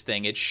happen with this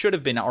thing. It should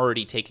have been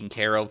already taken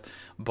care of,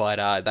 but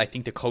I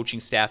think the coaching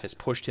staff has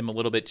pushed him a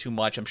little bit too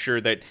much. I'm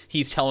sure that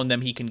he's telling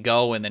them he can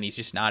go, and then he's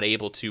just not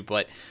able to.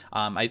 But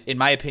in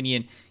my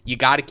opinion, you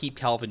got to keep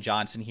Calvin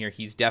Johnson here.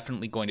 He's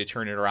definitely going to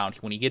turn it around.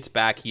 When he gets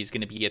back, he's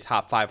going to be a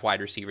top 5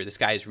 wide receiver. This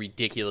guy is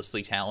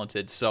ridiculously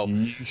talented. So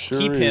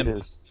keep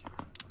him.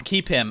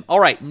 Keep him. All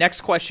right,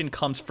 next question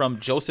comes from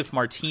Joseph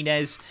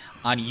Martinez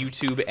on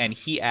YouTube, and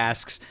he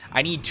asks,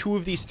 I need 2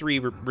 of these 3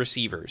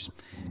 receivers.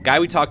 Guy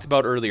we talked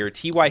about earlier,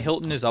 T.Y.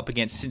 Hilton is up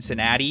against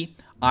Cincinnati.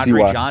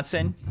 Andre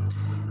Johnson.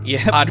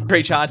 Yeah,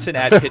 Andre Johnson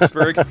at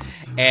Pittsburgh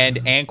and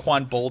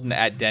Anquan Bolden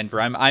at Denver.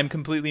 I'm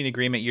completely in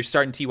agreement. You're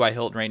starting T.Y.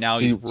 Hilton right now.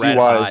 He's red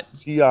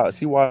hot.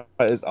 T.Y.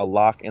 is a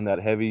lock in that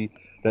heavy.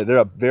 They're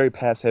a very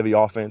pass-heavy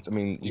offense. I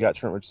mean, you got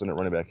Trent Richardson at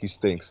running back. He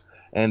stinks.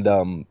 And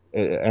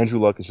Andrew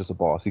Luck is just a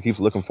boss. He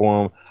keeps looking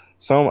for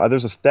him.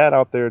 There's a stat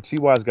out there.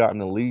 T.Y.'s gotten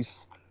at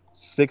least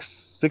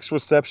six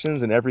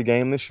receptions in every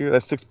game this year.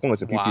 That's 6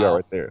 points in PPR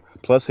right there.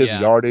 Plus his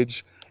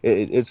yardage.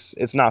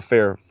 It's not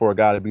fair for a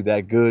guy to be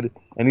that good,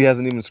 and he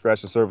hasn't even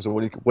scratched the surface of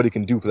what he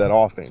can do for that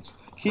offense.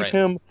 Keep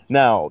him.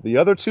 Now, the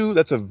other 2,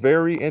 that's a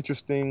very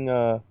interesting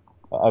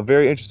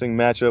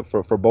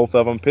matchup for both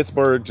of them.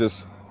 Pittsburgh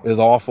just is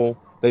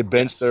awful. They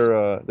benched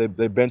their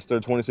they benched their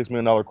 $26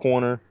 million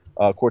corner,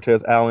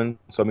 Cortez Allen.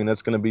 So I mean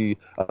that's going to be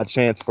a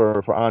chance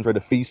for Andre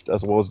to feast,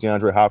 as well as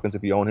DeAndre Hopkins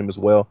if you own him as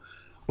well.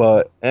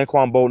 But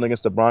Anquan Bolden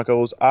against the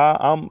Broncos,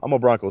 I'm a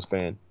Broncos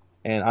fan.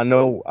 And I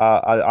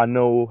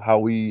know how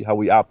we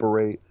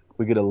operate.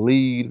 We get a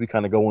lead, we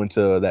kind of go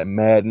into that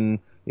Madden,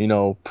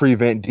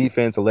 prevent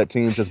defense and let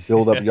teams just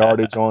build up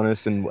yardage on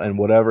us and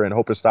whatever, and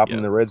hope to stop them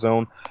in the red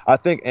zone. I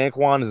think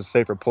Anquan is a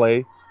safer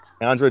play.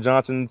 Andre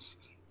Johnson's,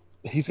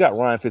 he's got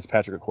Ryan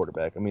Fitzpatrick at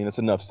quarterback. I mean, it's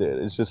enough said.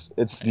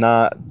 It's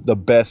not the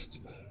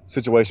best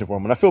situation for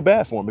him, and I feel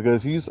bad for him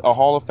because he's a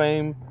Hall of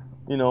Fame,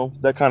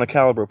 that kind of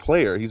caliber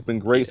player. He's been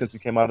great since he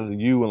came out of the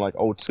U in like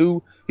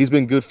 2002. He's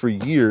been good for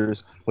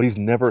years, but he's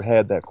never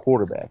had that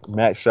quarterback.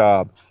 Matt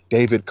Schaub,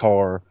 David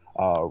Carr,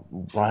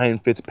 Ryan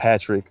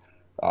Fitzpatrick,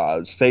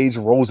 Sage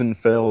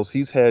Rosenfels.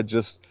 He's had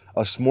just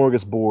a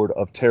smorgasbord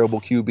of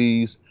terrible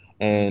QBs,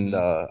 and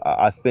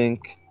I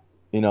think,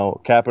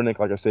 Kaepernick,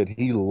 like I said,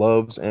 he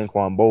loves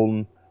Anquan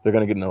Bolden. They're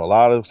going to get into a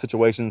lot of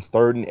situations,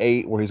 3rd and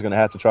 8, where he's going to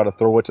have to try to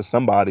throw it to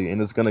somebody, and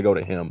it's going to go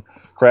to him.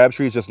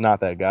 Crabtree is just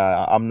not that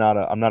guy. I'm not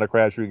a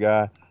Crabtree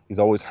guy. He's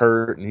always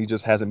hurt, and he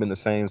just hasn't been the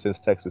same since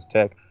Texas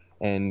Tech.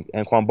 And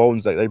Anquan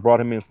Bolden's, they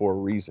brought him in for a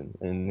reason,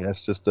 and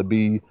that's just to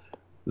be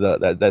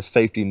that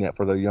safety net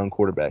for their young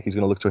quarterback. He's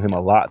going to look to him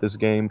a lot this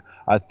game.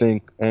 I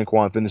think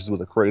Anquan finishes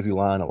with a crazy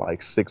line of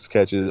like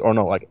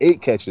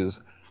 8 catches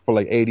for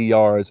like 80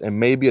 yards and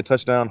maybe a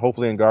touchdown,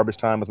 hopefully in garbage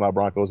time as my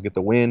Broncos get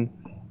the win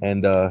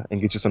and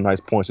get you some nice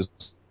points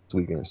this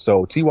weekend.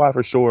 So T.Y.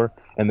 for sure,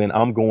 and then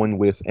I'm going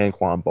with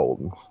Anquan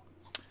Bolden.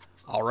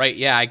 All right,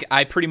 yeah,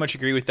 I pretty much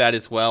agree with that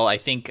as well. I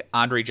think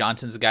Andre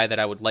Johnson's a guy that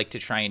I would like to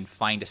try and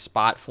find a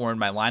spot for in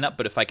my lineup,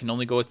 but if I can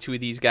only go with 2 of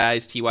these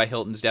guys, T.Y.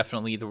 Hilton's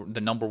definitely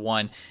the number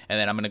 1, and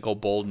then I'm going to go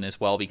Bolden as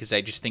well because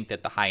I just think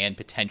that the high-end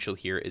potential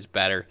here is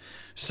better.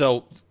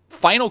 So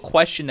final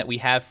question that we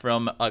have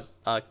from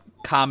a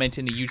comment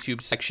in the YouTube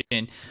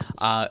section.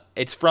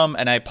 It's from,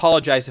 and I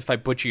apologize if I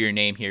butcher your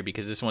name here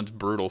because this one's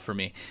brutal for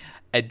me,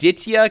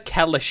 Aditya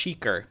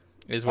Kalashikar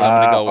is what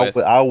I'm going to go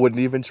with. I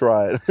wouldn't even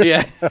try it.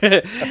 Yeah.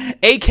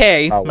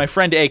 AK, my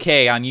friend AK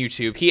on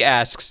YouTube, he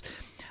asks,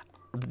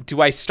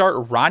 do I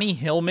start Ronnie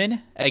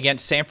Hillman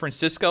against San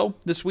Francisco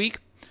this week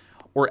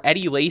or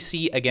Eddie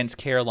Lacy against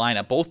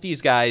Carolina? Both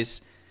these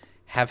guys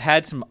have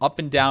had some up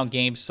and down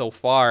games so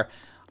far.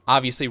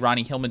 Obviously,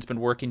 Ronnie Hillman's been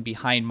working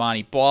behind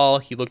Monty Ball.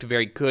 He looked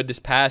very good this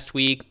past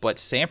week, but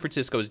San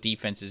Francisco's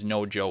defense is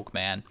no joke,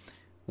 man.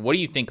 What do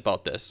you think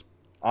about this?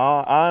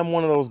 I'm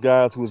one of those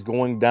guys who is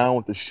going down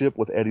with the ship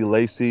with Eddie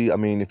Lacy. I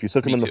mean, if you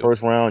took him Me in the too.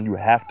 first round, you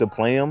have to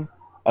play him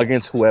Yep.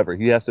 against whoever.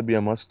 He has to be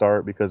a must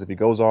start because if he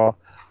goes off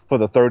for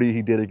the 30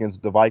 he did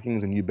against the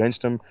Vikings and you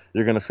benched him,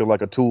 you're going to feel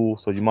like a tool.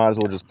 So you might as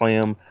well just play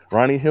him.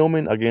 Ronnie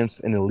Hillman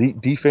against an elite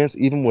defense,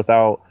 even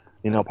without,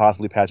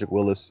 possibly Patrick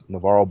Willis,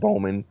 Navarro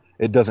Bowman,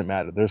 it doesn't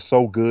matter. They're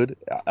so good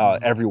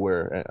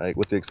everywhere,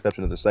 with the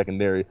exception of the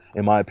secondary,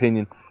 in my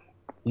opinion.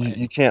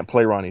 You can't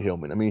play Ronnie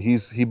Hillman. I mean,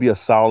 he'd be a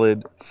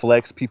solid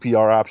flex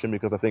PPR option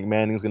because I think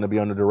Manning's going to be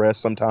under duress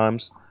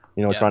sometimes,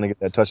 trying to get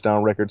that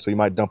touchdown record. So you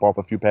might dump off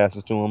a few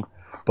passes to him.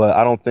 But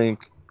I don't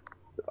think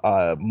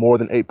more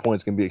than 8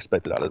 points can be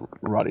expected out of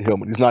Ronnie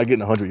Hillman. He's not getting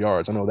 100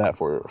 yards. I know that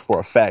for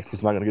a fact.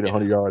 He's not going to get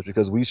 100 yards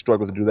because we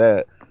struggle to do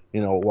that,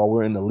 while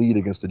we're in the lead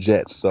against the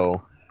Jets.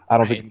 So I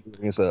don't think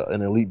against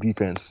an elite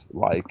defense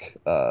like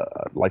the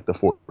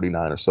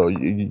 49ers. So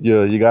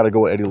you got to go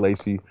with Eddie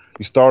Lacy.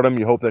 You start him.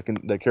 You hope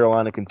that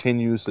Carolina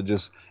continues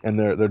to and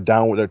they're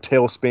down with their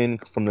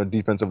tailspin from their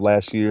defensive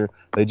last year.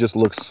 They just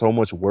look so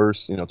much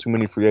worse. Too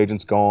many free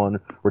agents gone,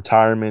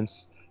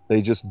 retirements.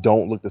 They just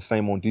don't look the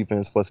same on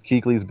defense. Plus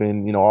Kuechly's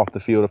been off the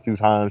field a few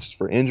times just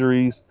for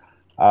injuries.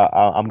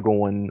 I'm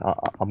going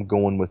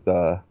with.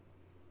 I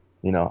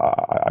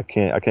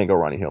can't go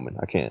Ronnie Hillman.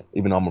 I can't,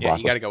 even though I'm a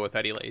Broncos. You got to go with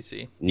Eddie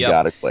Lacy. You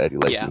got to play Eddie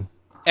Lacy. Yeah.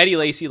 Eddie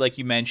Lacy, like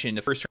you mentioned,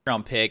 the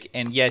first-round pick,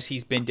 and yes,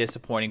 he's been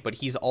disappointing, but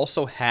he's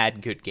also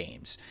had good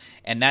games.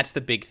 And that's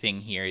the big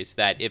thing here is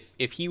that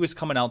if he was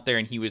coming out there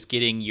and he was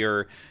getting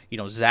your,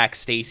 Zach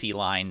Stacy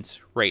lines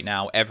right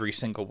now every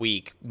single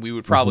week, we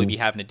would probably be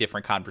having a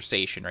different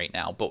conversation right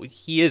now, but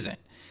he isn't.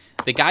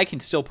 The guy can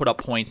still put up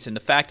points, and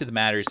the fact of the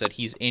matter is that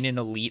he's in an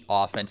elite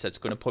offense that's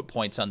going to put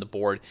points on the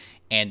board,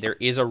 and there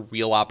is a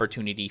real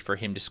opportunity for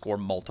him to score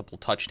multiple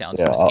touchdowns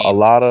in this game. A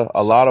lot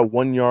of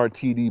 1 yard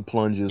TD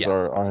plunges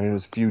are in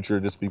his future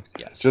just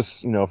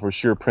for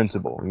sheer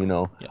principle.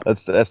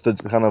 That's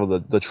the kind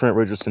of the Trent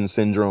Richardson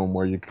syndrome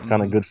where you're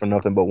kind of good for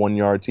nothing but 1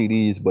 yard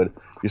TDs, but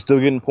you're still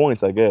getting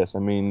points, I guess. I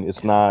mean,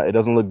 it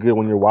doesn't look good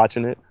when you're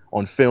watching it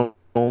on film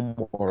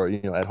or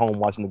at home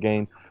watching the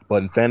game,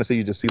 but in fantasy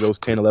you just see those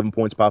 10-11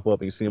 points pop up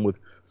and you see him with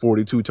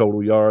 42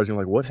 total yards. You're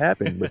like, what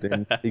happened? But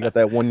then he got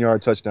that 1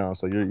 yard touchdown,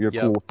 so you're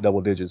cool with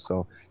double digits.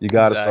 So you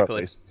got to start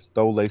Lacy.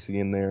 Throw Lacy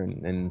in there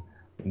and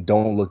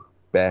don't look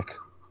back.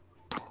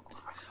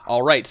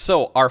 All right,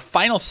 so our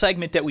final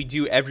segment that we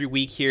do every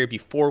week here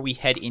before we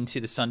head into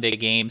the Sunday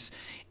games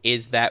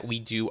is that we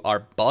do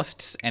our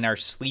busts and our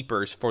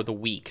sleepers for the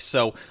week.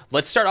 So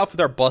let's start off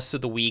with our busts of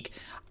the week.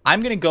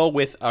 I'm going to go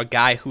with a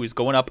guy who is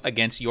going up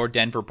against your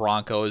Denver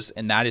Broncos,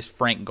 and that is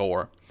Frank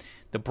Gore.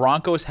 The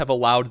Broncos have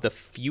allowed the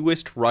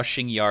fewest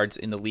rushing yards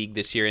in the league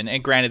this year,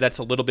 and granted, that's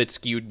a little bit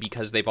skewed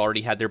because they've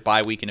already had their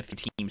bye week and a few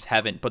teams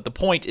haven't, but the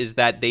point is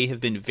that they have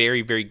been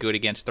very, very good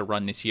against the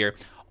run this year.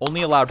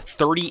 Only allowed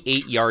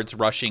 38 yards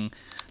rushing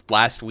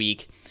last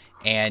week,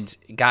 and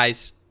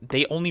guys,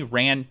 they only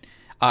ran...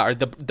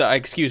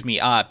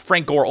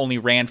 Frank Gore only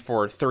ran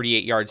for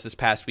 38 yards this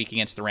past week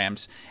against the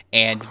Rams,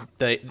 and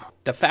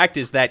the fact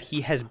is that he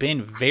has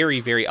been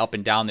very, very up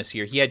and down this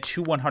year. He had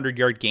 2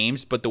 100-yard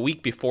games, but the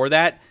week before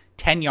that,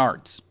 10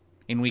 yards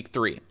in week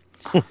 3.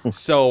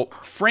 So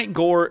Frank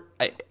Gore,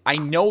 I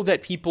know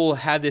that people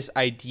have this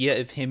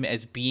idea of him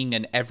as being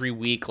an every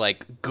week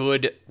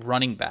good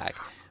running back.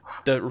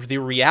 The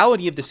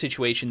reality of the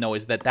situation, though,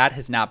 is that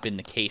has not been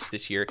the case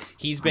this year.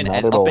 He's been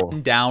as up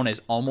and down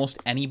as almost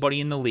anybody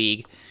in the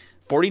league.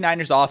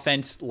 49ers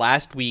offense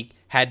last week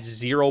had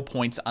 0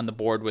 points on the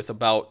board with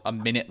about a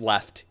minute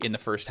left in the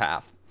first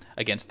half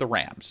against the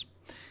Rams.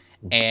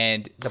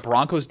 And the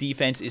Broncos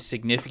defense is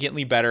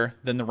significantly better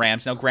than the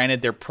Rams. Now,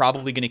 granted, they're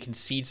probably going to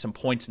concede some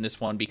points in this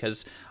one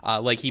because,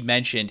 like he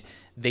mentioned,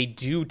 they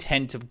do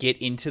tend to get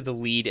into the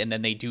lead, and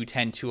then they do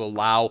tend to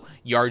allow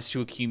yards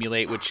to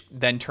accumulate, which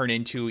then turn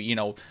into,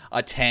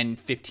 a 10,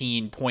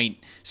 15-point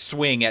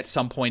swing at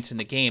some points in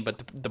the game.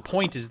 But the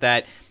point is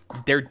that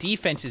their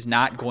defense is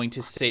not going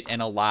to sit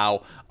and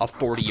allow a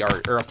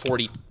 40-yard or a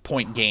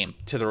 40-point game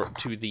to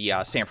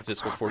the San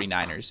Francisco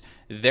 49ers.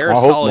 They're a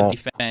solid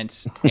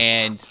defense,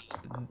 and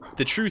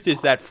the truth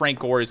is that Frank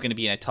Gore is going to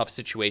be in a tough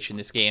situation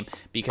this game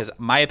because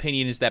my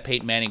opinion is that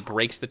Peyton Manning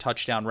breaks the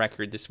touchdown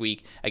record this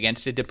week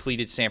against a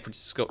depleted San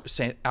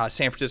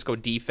Francisco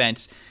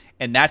defense,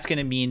 and that's going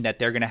to mean that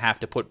they're going to have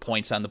to put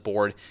points on the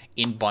board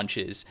in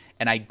bunches,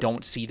 and I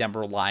don't see them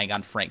relying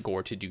on Frank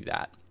Gore to do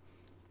that.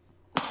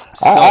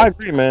 So, I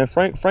agree, man.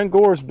 Frank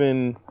Gore's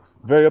been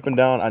very up and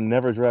down. I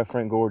never draft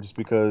Frank Gore just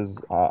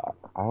because I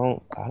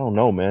don't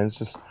know, man. It's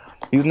just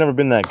he's never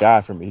been that guy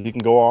for me. He can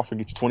go off and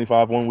get you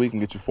 25 one week and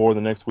get you 4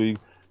 the next week.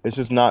 It's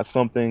just not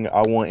something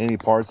I want any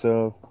parts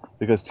of.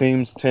 because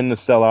teams tend to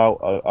sell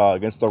out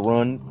against the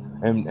run,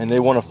 and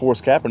they want to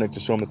force Kaepernick to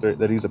show him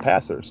that he's a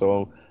passer.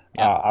 So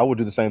Yeah. I would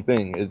do the same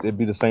thing. It'd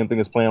be the same thing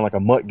as playing like a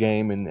mutt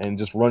game and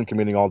just run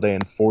committing all day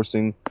and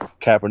forcing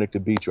Kaepernick to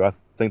beat you. I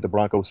think the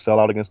Broncos sell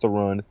out against the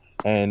run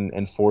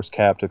and force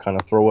Cap to kind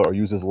of throw it or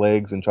use his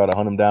legs and try to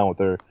hunt him down with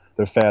their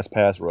fast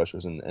pass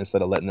rushers, and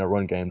instead of letting their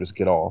run game just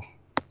get off.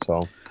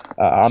 So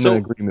I'm in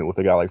agreement with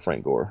a guy like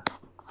Frank Gore.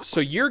 So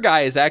your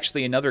guy is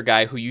actually another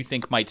guy who you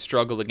think might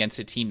struggle against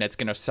a team that's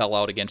going to sell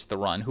out against the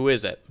run. Who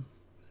is it?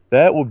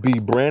 That would be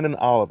Brandon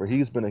Oliver.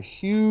 He's been a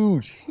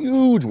huge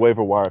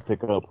waiver wire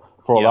pickup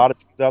for a lot of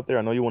teams out there.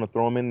 I know you want to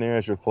throw him in there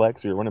as your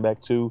flex or your running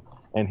back too,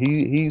 and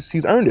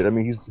he's earned it. I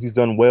mean, he's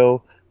done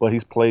well, but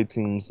he's played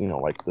teams,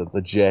 like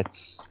the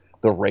Jets,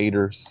 the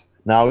Raiders.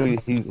 Now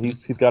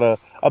he's got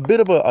a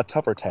bit of a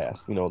tougher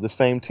task. The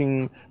same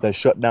team that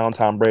shut down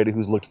Tom Brady,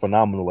 who's looked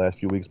phenomenal the last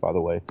few weeks, by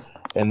the way,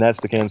 and that's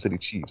the Kansas City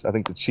Chiefs. I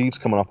think the Chiefs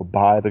coming off a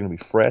bye, they're going to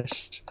be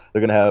fresh.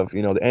 They're going to have,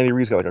 the Andy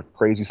Reid's got like a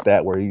crazy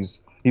stat where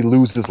he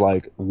loses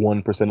like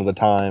 1% of the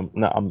time.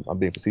 No, I'm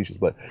being facetious,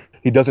 but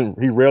he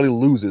rarely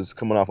loses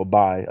coming off a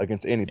bye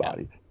against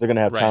anybody. Yeah. They're going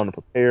to have time to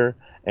prepare,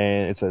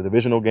 and it's a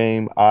divisional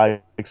game.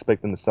 I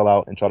expect them to sell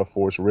out and try to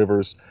force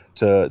Rivers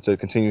to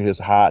continue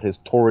his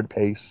torrid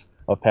pace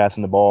of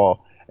passing the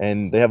ball,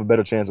 and they have a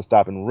better chance of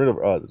stopping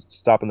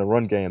the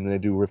run game than they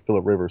do with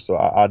Phillip Rivers. So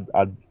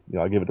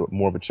I give it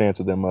more of a chance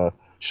of them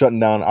shutting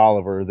down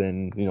Oliver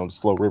than to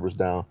slow Rivers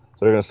down.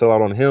 So they're going to sell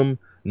out on him,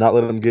 not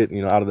let him get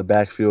out of the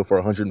backfield for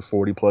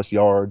 140 plus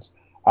yards.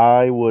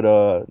 I would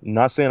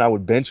not saying I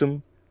would bench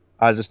him.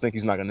 I just think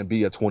he's not going to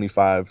be a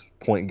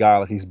 25-point guy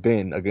like he's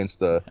been against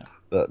the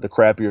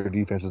crappier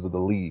defenses of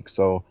the league.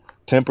 So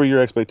temper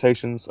your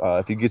expectations.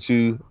 If he gets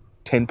you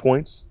 10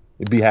 points,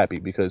 be happy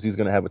because he's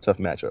going to have a tough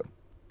matchup.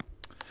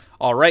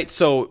 All right,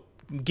 so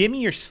give me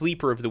your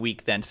sleeper of the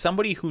week then.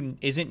 Somebody who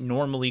isn't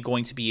normally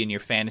going to be in your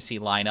fantasy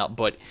lineup,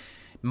 but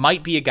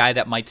might be a guy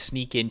that might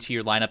sneak into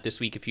your lineup this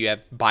week if you have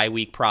bye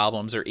week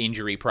problems or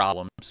injury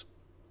problems.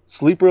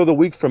 Sleeper of the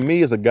week for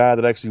me is a guy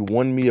that actually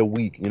won me a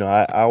week.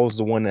 I was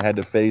the one that had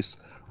to face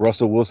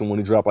Russell Wilson when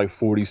he dropped like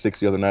 46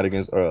 the other night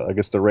against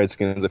the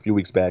Redskins a few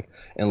weeks back.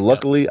 And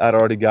luckily, I'd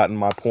already gotten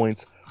my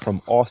points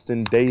from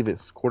Austin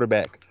Davis,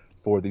 quarterback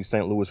for the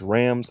St. Louis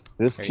Rams.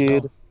 This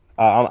kid,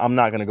 I'm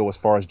not going to go as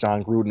far as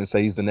John Gruden and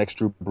say he's the next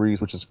Drew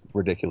Brees, which is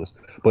ridiculous.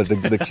 But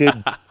the kid,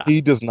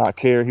 he does not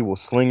care. He will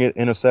sling it.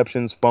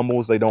 Interceptions,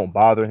 fumbles, they don't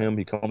bother him.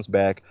 He comes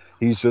back.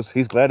 He's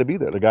glad to be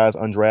there. The guy's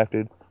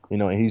undrafted,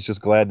 and he's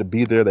just glad to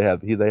be there.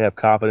 They have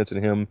confidence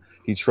in him.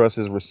 He trusts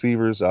his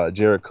receivers.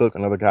 Jared Cook,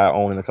 another guy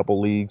owning a couple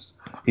leagues.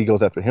 He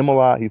goes after him a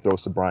lot. He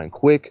throws to Brian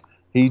Quick.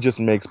 He just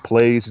makes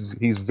plays.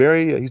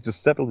 He's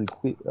deceptively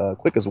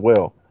quick as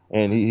well.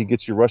 And he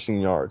gets you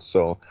rushing yards.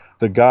 So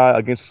the guy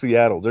against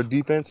Seattle, their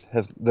defense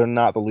they're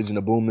not the Legion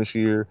of Boom this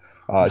year.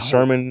 No.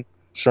 Sherman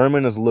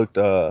has looked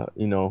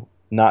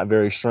not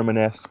very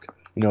Sherman-esque.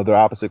 Their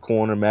opposite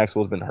corner,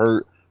 Maxwell's been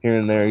hurt here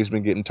and there. He's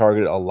been getting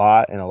targeted a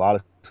lot, and a lot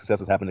of success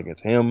has happened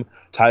against him.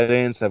 Tight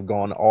ends have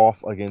gone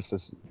off against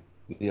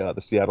the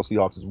Seattle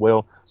Seahawks as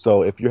well.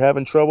 So if you're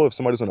having trouble, if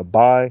somebody's going to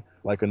buy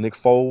like a Nick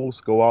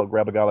Foles, go out and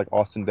grab a guy like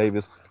Austin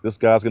Davis. This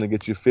guy's going to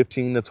get you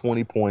 15 to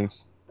 20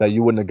 points that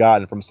you wouldn't have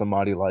gotten from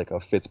somebody like a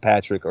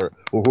Fitzpatrick or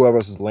whoever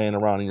else is laying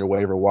around in your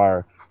waiver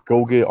wire.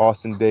 Go get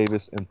Austin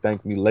Davis and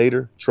thank me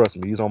later. Trust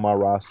me, he's on my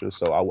roster,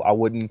 so I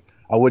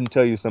wouldn't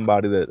tell you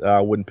somebody that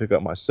I wouldn't pick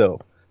up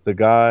myself. The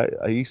guy,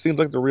 he seems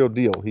like the real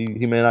deal.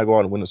 He may not go out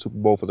and win the Super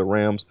Bowl for the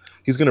Rams.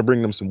 He's going to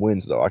bring them some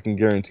wins, though. I can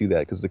guarantee that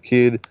because the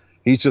kid,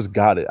 he's just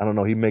got it. I don't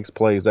know. He makes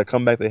plays. That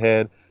comeback they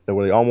had,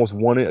 where they almost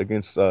won it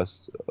against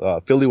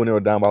Philly when they were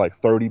down by like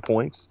 30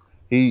 points.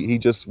 He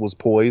just was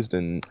poised,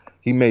 and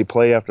he made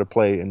play after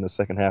play in the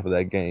second half of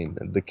that game.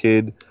 And the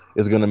kid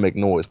is going to make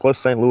noise. Plus,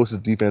 St. Louis's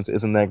defense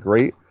isn't that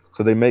great,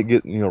 so they may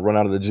get run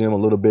out of the gym a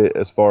little bit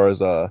as far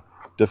as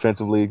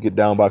defensively, get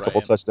down by a couple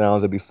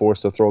touchdowns, they'd be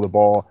forced to throw the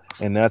ball,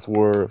 and that's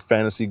where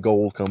fantasy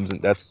gold comes in.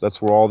 That's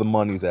where all the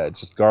money's at.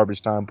 Just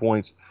garbage time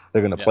points.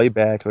 They're going to play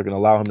back. They're going to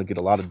allow him to get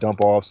a lot of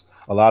dump offs,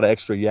 a lot of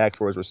extra yak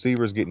for his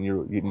receivers, getting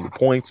your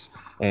points,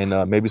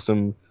 and maybe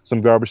some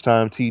garbage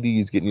time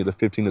TDs, getting you the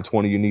 15 to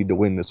 20 you need to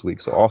win this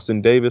week. So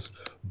Austin Davis,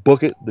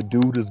 book it. The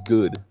dude is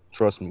good.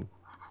 Trust me.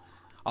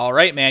 All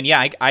right, man.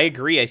 Yeah, I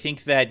agree. I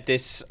think that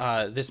this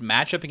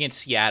matchup against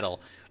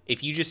Seattle,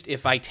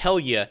 if I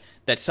tell you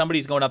that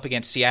somebody's going up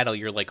against Seattle,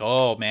 you're like,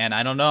 oh man,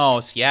 I don't know,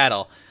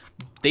 Seattle.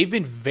 They've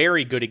been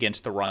very good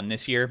against the run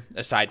this year,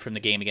 aside from the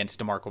game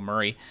against DeMarco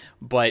Murray,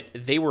 but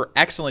they were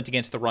excellent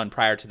against the run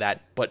prior to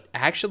that. But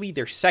actually,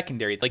 their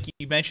secondary, like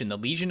you mentioned, the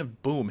Legion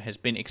of Boom has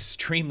been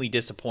extremely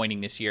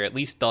disappointing this year, at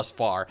least thus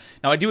far.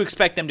 Now, I do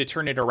expect them to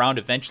turn it around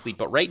eventually,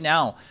 but right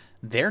now,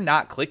 they're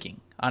not clicking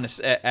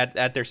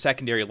at their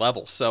secondary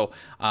level. So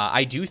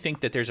I do think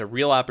that there's a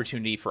real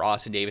opportunity for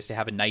Austin Davis to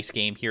have a nice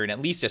game here and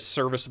at least a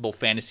serviceable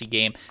fantasy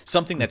game,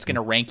 something that's going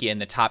to rank you in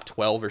the top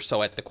 12 or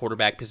so at the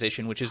quarterback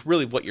position, which is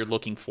really what you're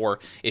looking for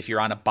if you're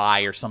on a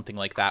bye or something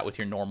like that with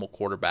your normal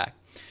quarterback.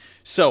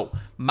 So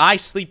my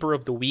sleeper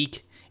of the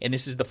week, and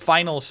this is the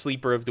final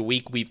sleeper of the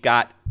week, we've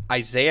got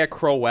Isaiah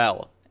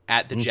Crowell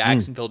at the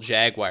Jacksonville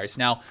Jaguars.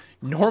 Now,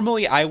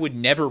 normally I would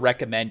never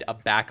recommend a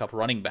backup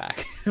running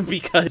back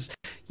because,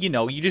 you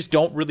know, you just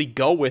don't really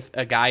go with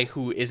a guy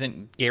who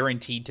isn't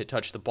guaranteed to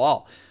touch the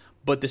ball.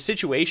 But the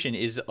situation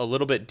is a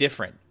little bit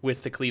different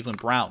with the Cleveland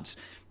Browns.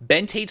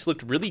 Ben Tate's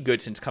looked really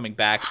good since coming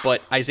back,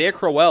 but Isaiah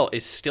Crowell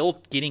is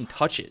still getting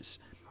touches.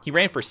 He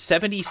ran for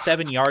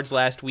 77 yards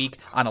last week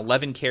on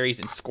 11 carries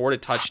and scored a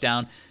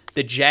touchdown.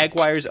 The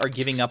Jaguars are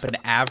giving up an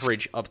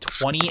average of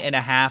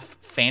 20.5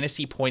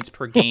 fantasy points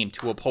per game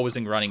to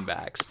opposing running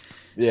backs.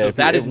 Yeah, so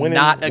that is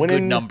not a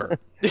good number.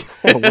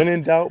 When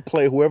in doubt,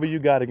 play whoever you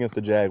got against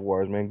the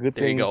Jaguars, man. Good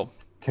things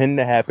tend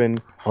to happen,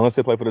 unless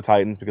they play for the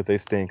Titans because they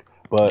stink.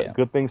 But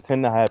good things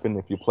tend to happen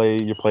if you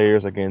play your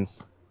players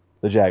against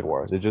the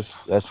Jaguars.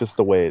 That's just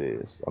the way it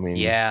is. I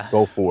mean,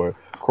 go for it.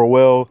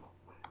 Crowell,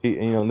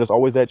 there's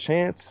always that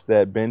chance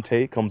that Ben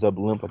Tate comes up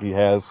limp like he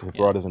has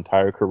throughout his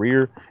entire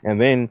career,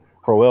 and then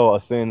Crowell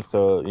ascends to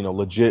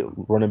legit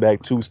running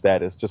back 2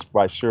 status just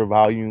by sheer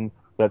volume.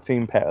 That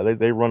team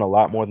they run a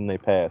lot more than they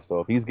pass.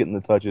 So if he's getting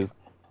the touches,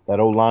 that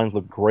O-lines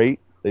look great.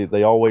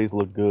 They always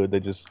look good. They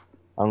just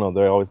I don't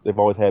know. They've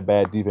always had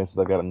bad defenses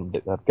that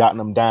have gotten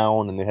them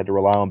down, and they had to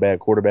rely on bad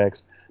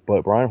quarterbacks.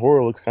 But Brian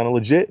Hoyer looks kind of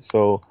legit,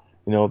 so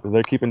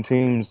they're keeping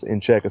teams in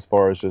check as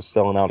far as just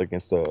selling out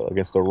against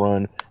the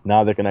run.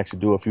 Now they can actually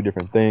do a few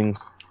different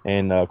things,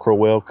 and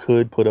Crowell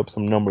could put up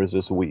some numbers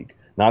this week.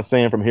 Not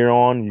saying from here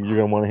on you're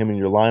gonna want him in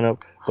your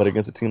lineup, but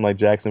against a team like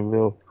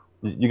Jacksonville,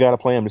 you got to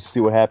play him to see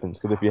what happens.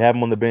 Because if you have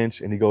him on the bench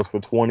and he goes for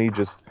 20,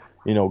 just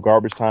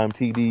garbage time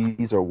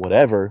TDs or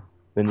whatever,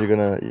 then you're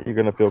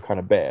gonna feel kind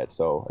of bad.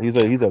 So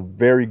he's a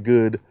very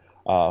good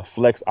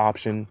flex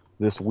option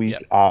this week.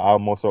 Yep. I'll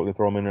most certainly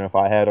throw him in there if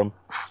I had him.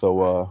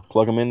 So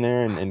plug him in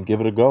there and give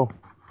it a go.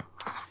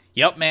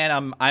 Yep,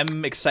 man,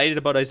 I'm excited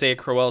about Isaiah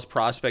Crowell's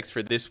prospects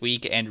for this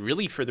week and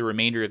really for the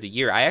remainder of the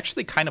year. I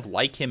actually kind of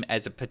like him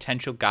as a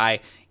potential guy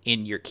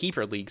in your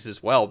keeper leagues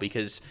as well,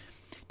 because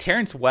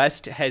Terrence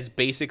West has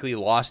basically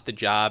lost the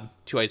job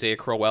to Isaiah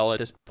Crowell at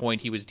this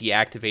point. He was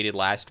deactivated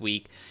last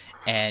week,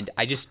 and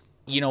I just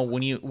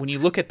when you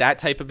look at that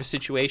type of a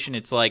situation,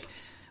 it's like,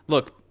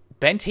 look,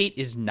 Ben Tate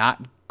is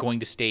not going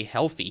to stay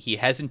healthy. He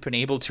hasn't been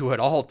able to at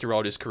all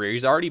throughout his career.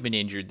 He's already been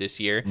injured this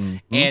year.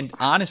 And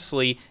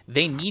honestly,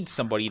 they need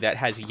somebody that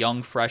has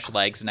young, fresh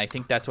legs, and I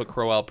think that's what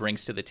Crowell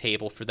brings to the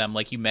table for them.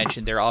 Like you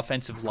mentioned, their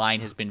offensive line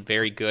has been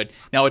very good.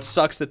 Now, it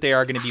sucks that they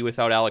are going to be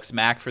without Alex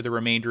Mack for the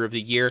remainder of the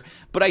year,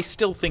 but I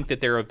still think that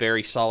they're a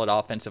very solid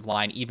offensive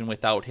line even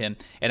without him,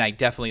 and I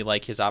definitely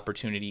like his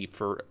opportunity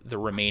for the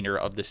remainder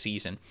of the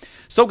season.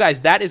 So,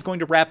 guys, that is going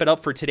to wrap it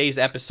up for today's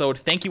episode.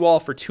 Thank you all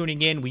for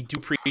tuning in. We do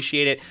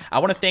appreciate it. I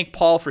want to thank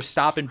Paul for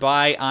stopping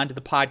by onto the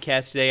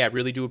podcast today. I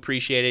really do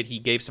appreciate it. He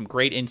gave some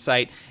great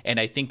insight, and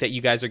I think that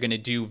you guys are going to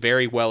do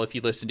very well if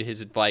you listen to his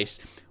advice.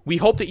 We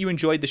hope that you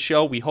enjoyed the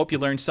show. We hope you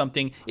learned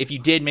something. If you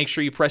did, make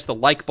sure you press the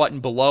like button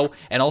below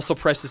and also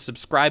press the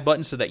subscribe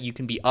button so that you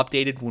can be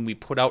updated when we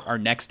put out our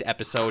next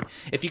episode.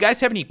 If you guys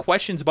have any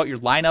questions about your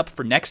lineup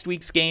for next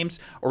week's games,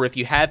 or if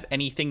you have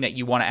anything that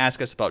you want to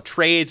ask us about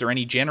trades or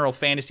any general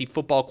fantasy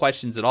football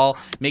questions at all,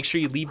 make sure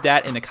you leave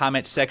that in the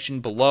comments section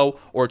below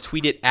or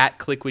tweet it at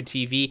Kliquid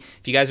TV.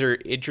 If you guys are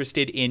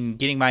interested in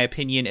getting my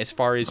opinion as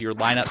far as your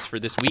lineups for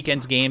this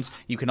weekend's games,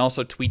 you can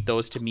also tweet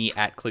those to me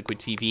at Kliquid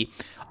TV.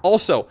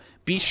 Also,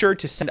 be sure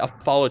to send a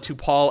follow to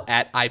Paul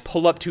at I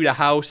Pull Up to the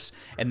House,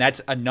 and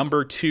that's a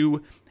number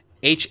 2,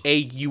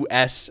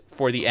 Haus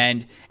for the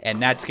end,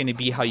 and that's going to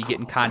be how you get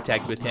in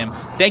contact with him.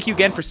 Thank you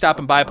again for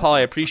stopping by, Paul.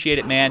 I appreciate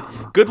it, man.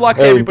 Good luck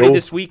to everybody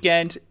this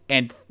weekend,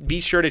 and be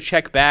sure to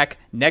check back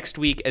next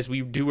week as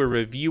we do a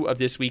review of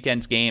this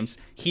weekend's games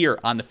here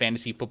on the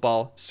Fantasy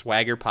Football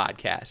Swagger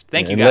Podcast.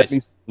 Thank you,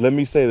 guys. Let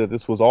me say that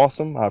this was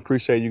awesome. I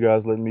appreciate you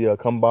guys letting me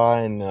come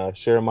by and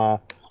share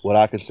what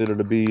I consider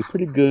to be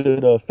pretty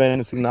good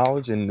fantasy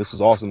knowledge, and this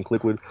is awesome,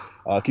 Kliquid.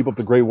 Keep up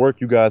the great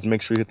work, you guys.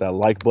 Make sure you hit that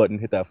like button,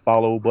 hit that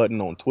follow button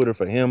on Twitter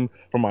for him,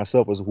 for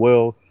myself as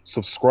well.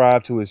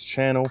 Subscribe to his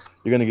channel.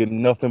 You're going to get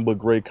nothing but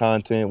great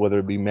content, whether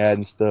it be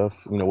Madden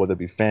stuff, whether it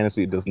be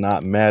fantasy. It does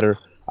not matter.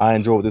 I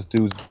enjoy what this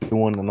dude's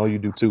doing. I know you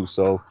do too.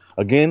 So,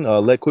 again,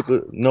 let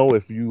Kliquid know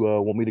if you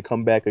want me to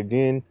come back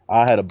again.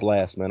 I had a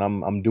blast, man.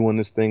 I'm doing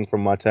this thing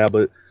from my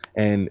tablet,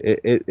 and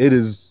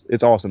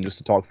it's awesome just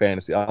to talk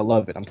fantasy. I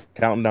love it. I'm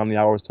counting down the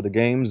hours to the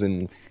games,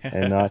 and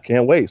I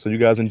can't wait. So you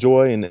guys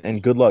enjoy,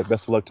 and good luck.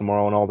 Best of luck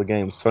tomorrow on all the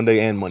games, Sunday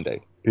and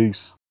Monday.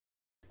 Peace.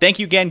 Thank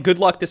you again. Good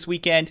luck this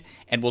weekend,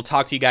 and we'll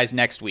talk to you guys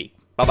next week.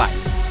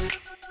 Bye-bye.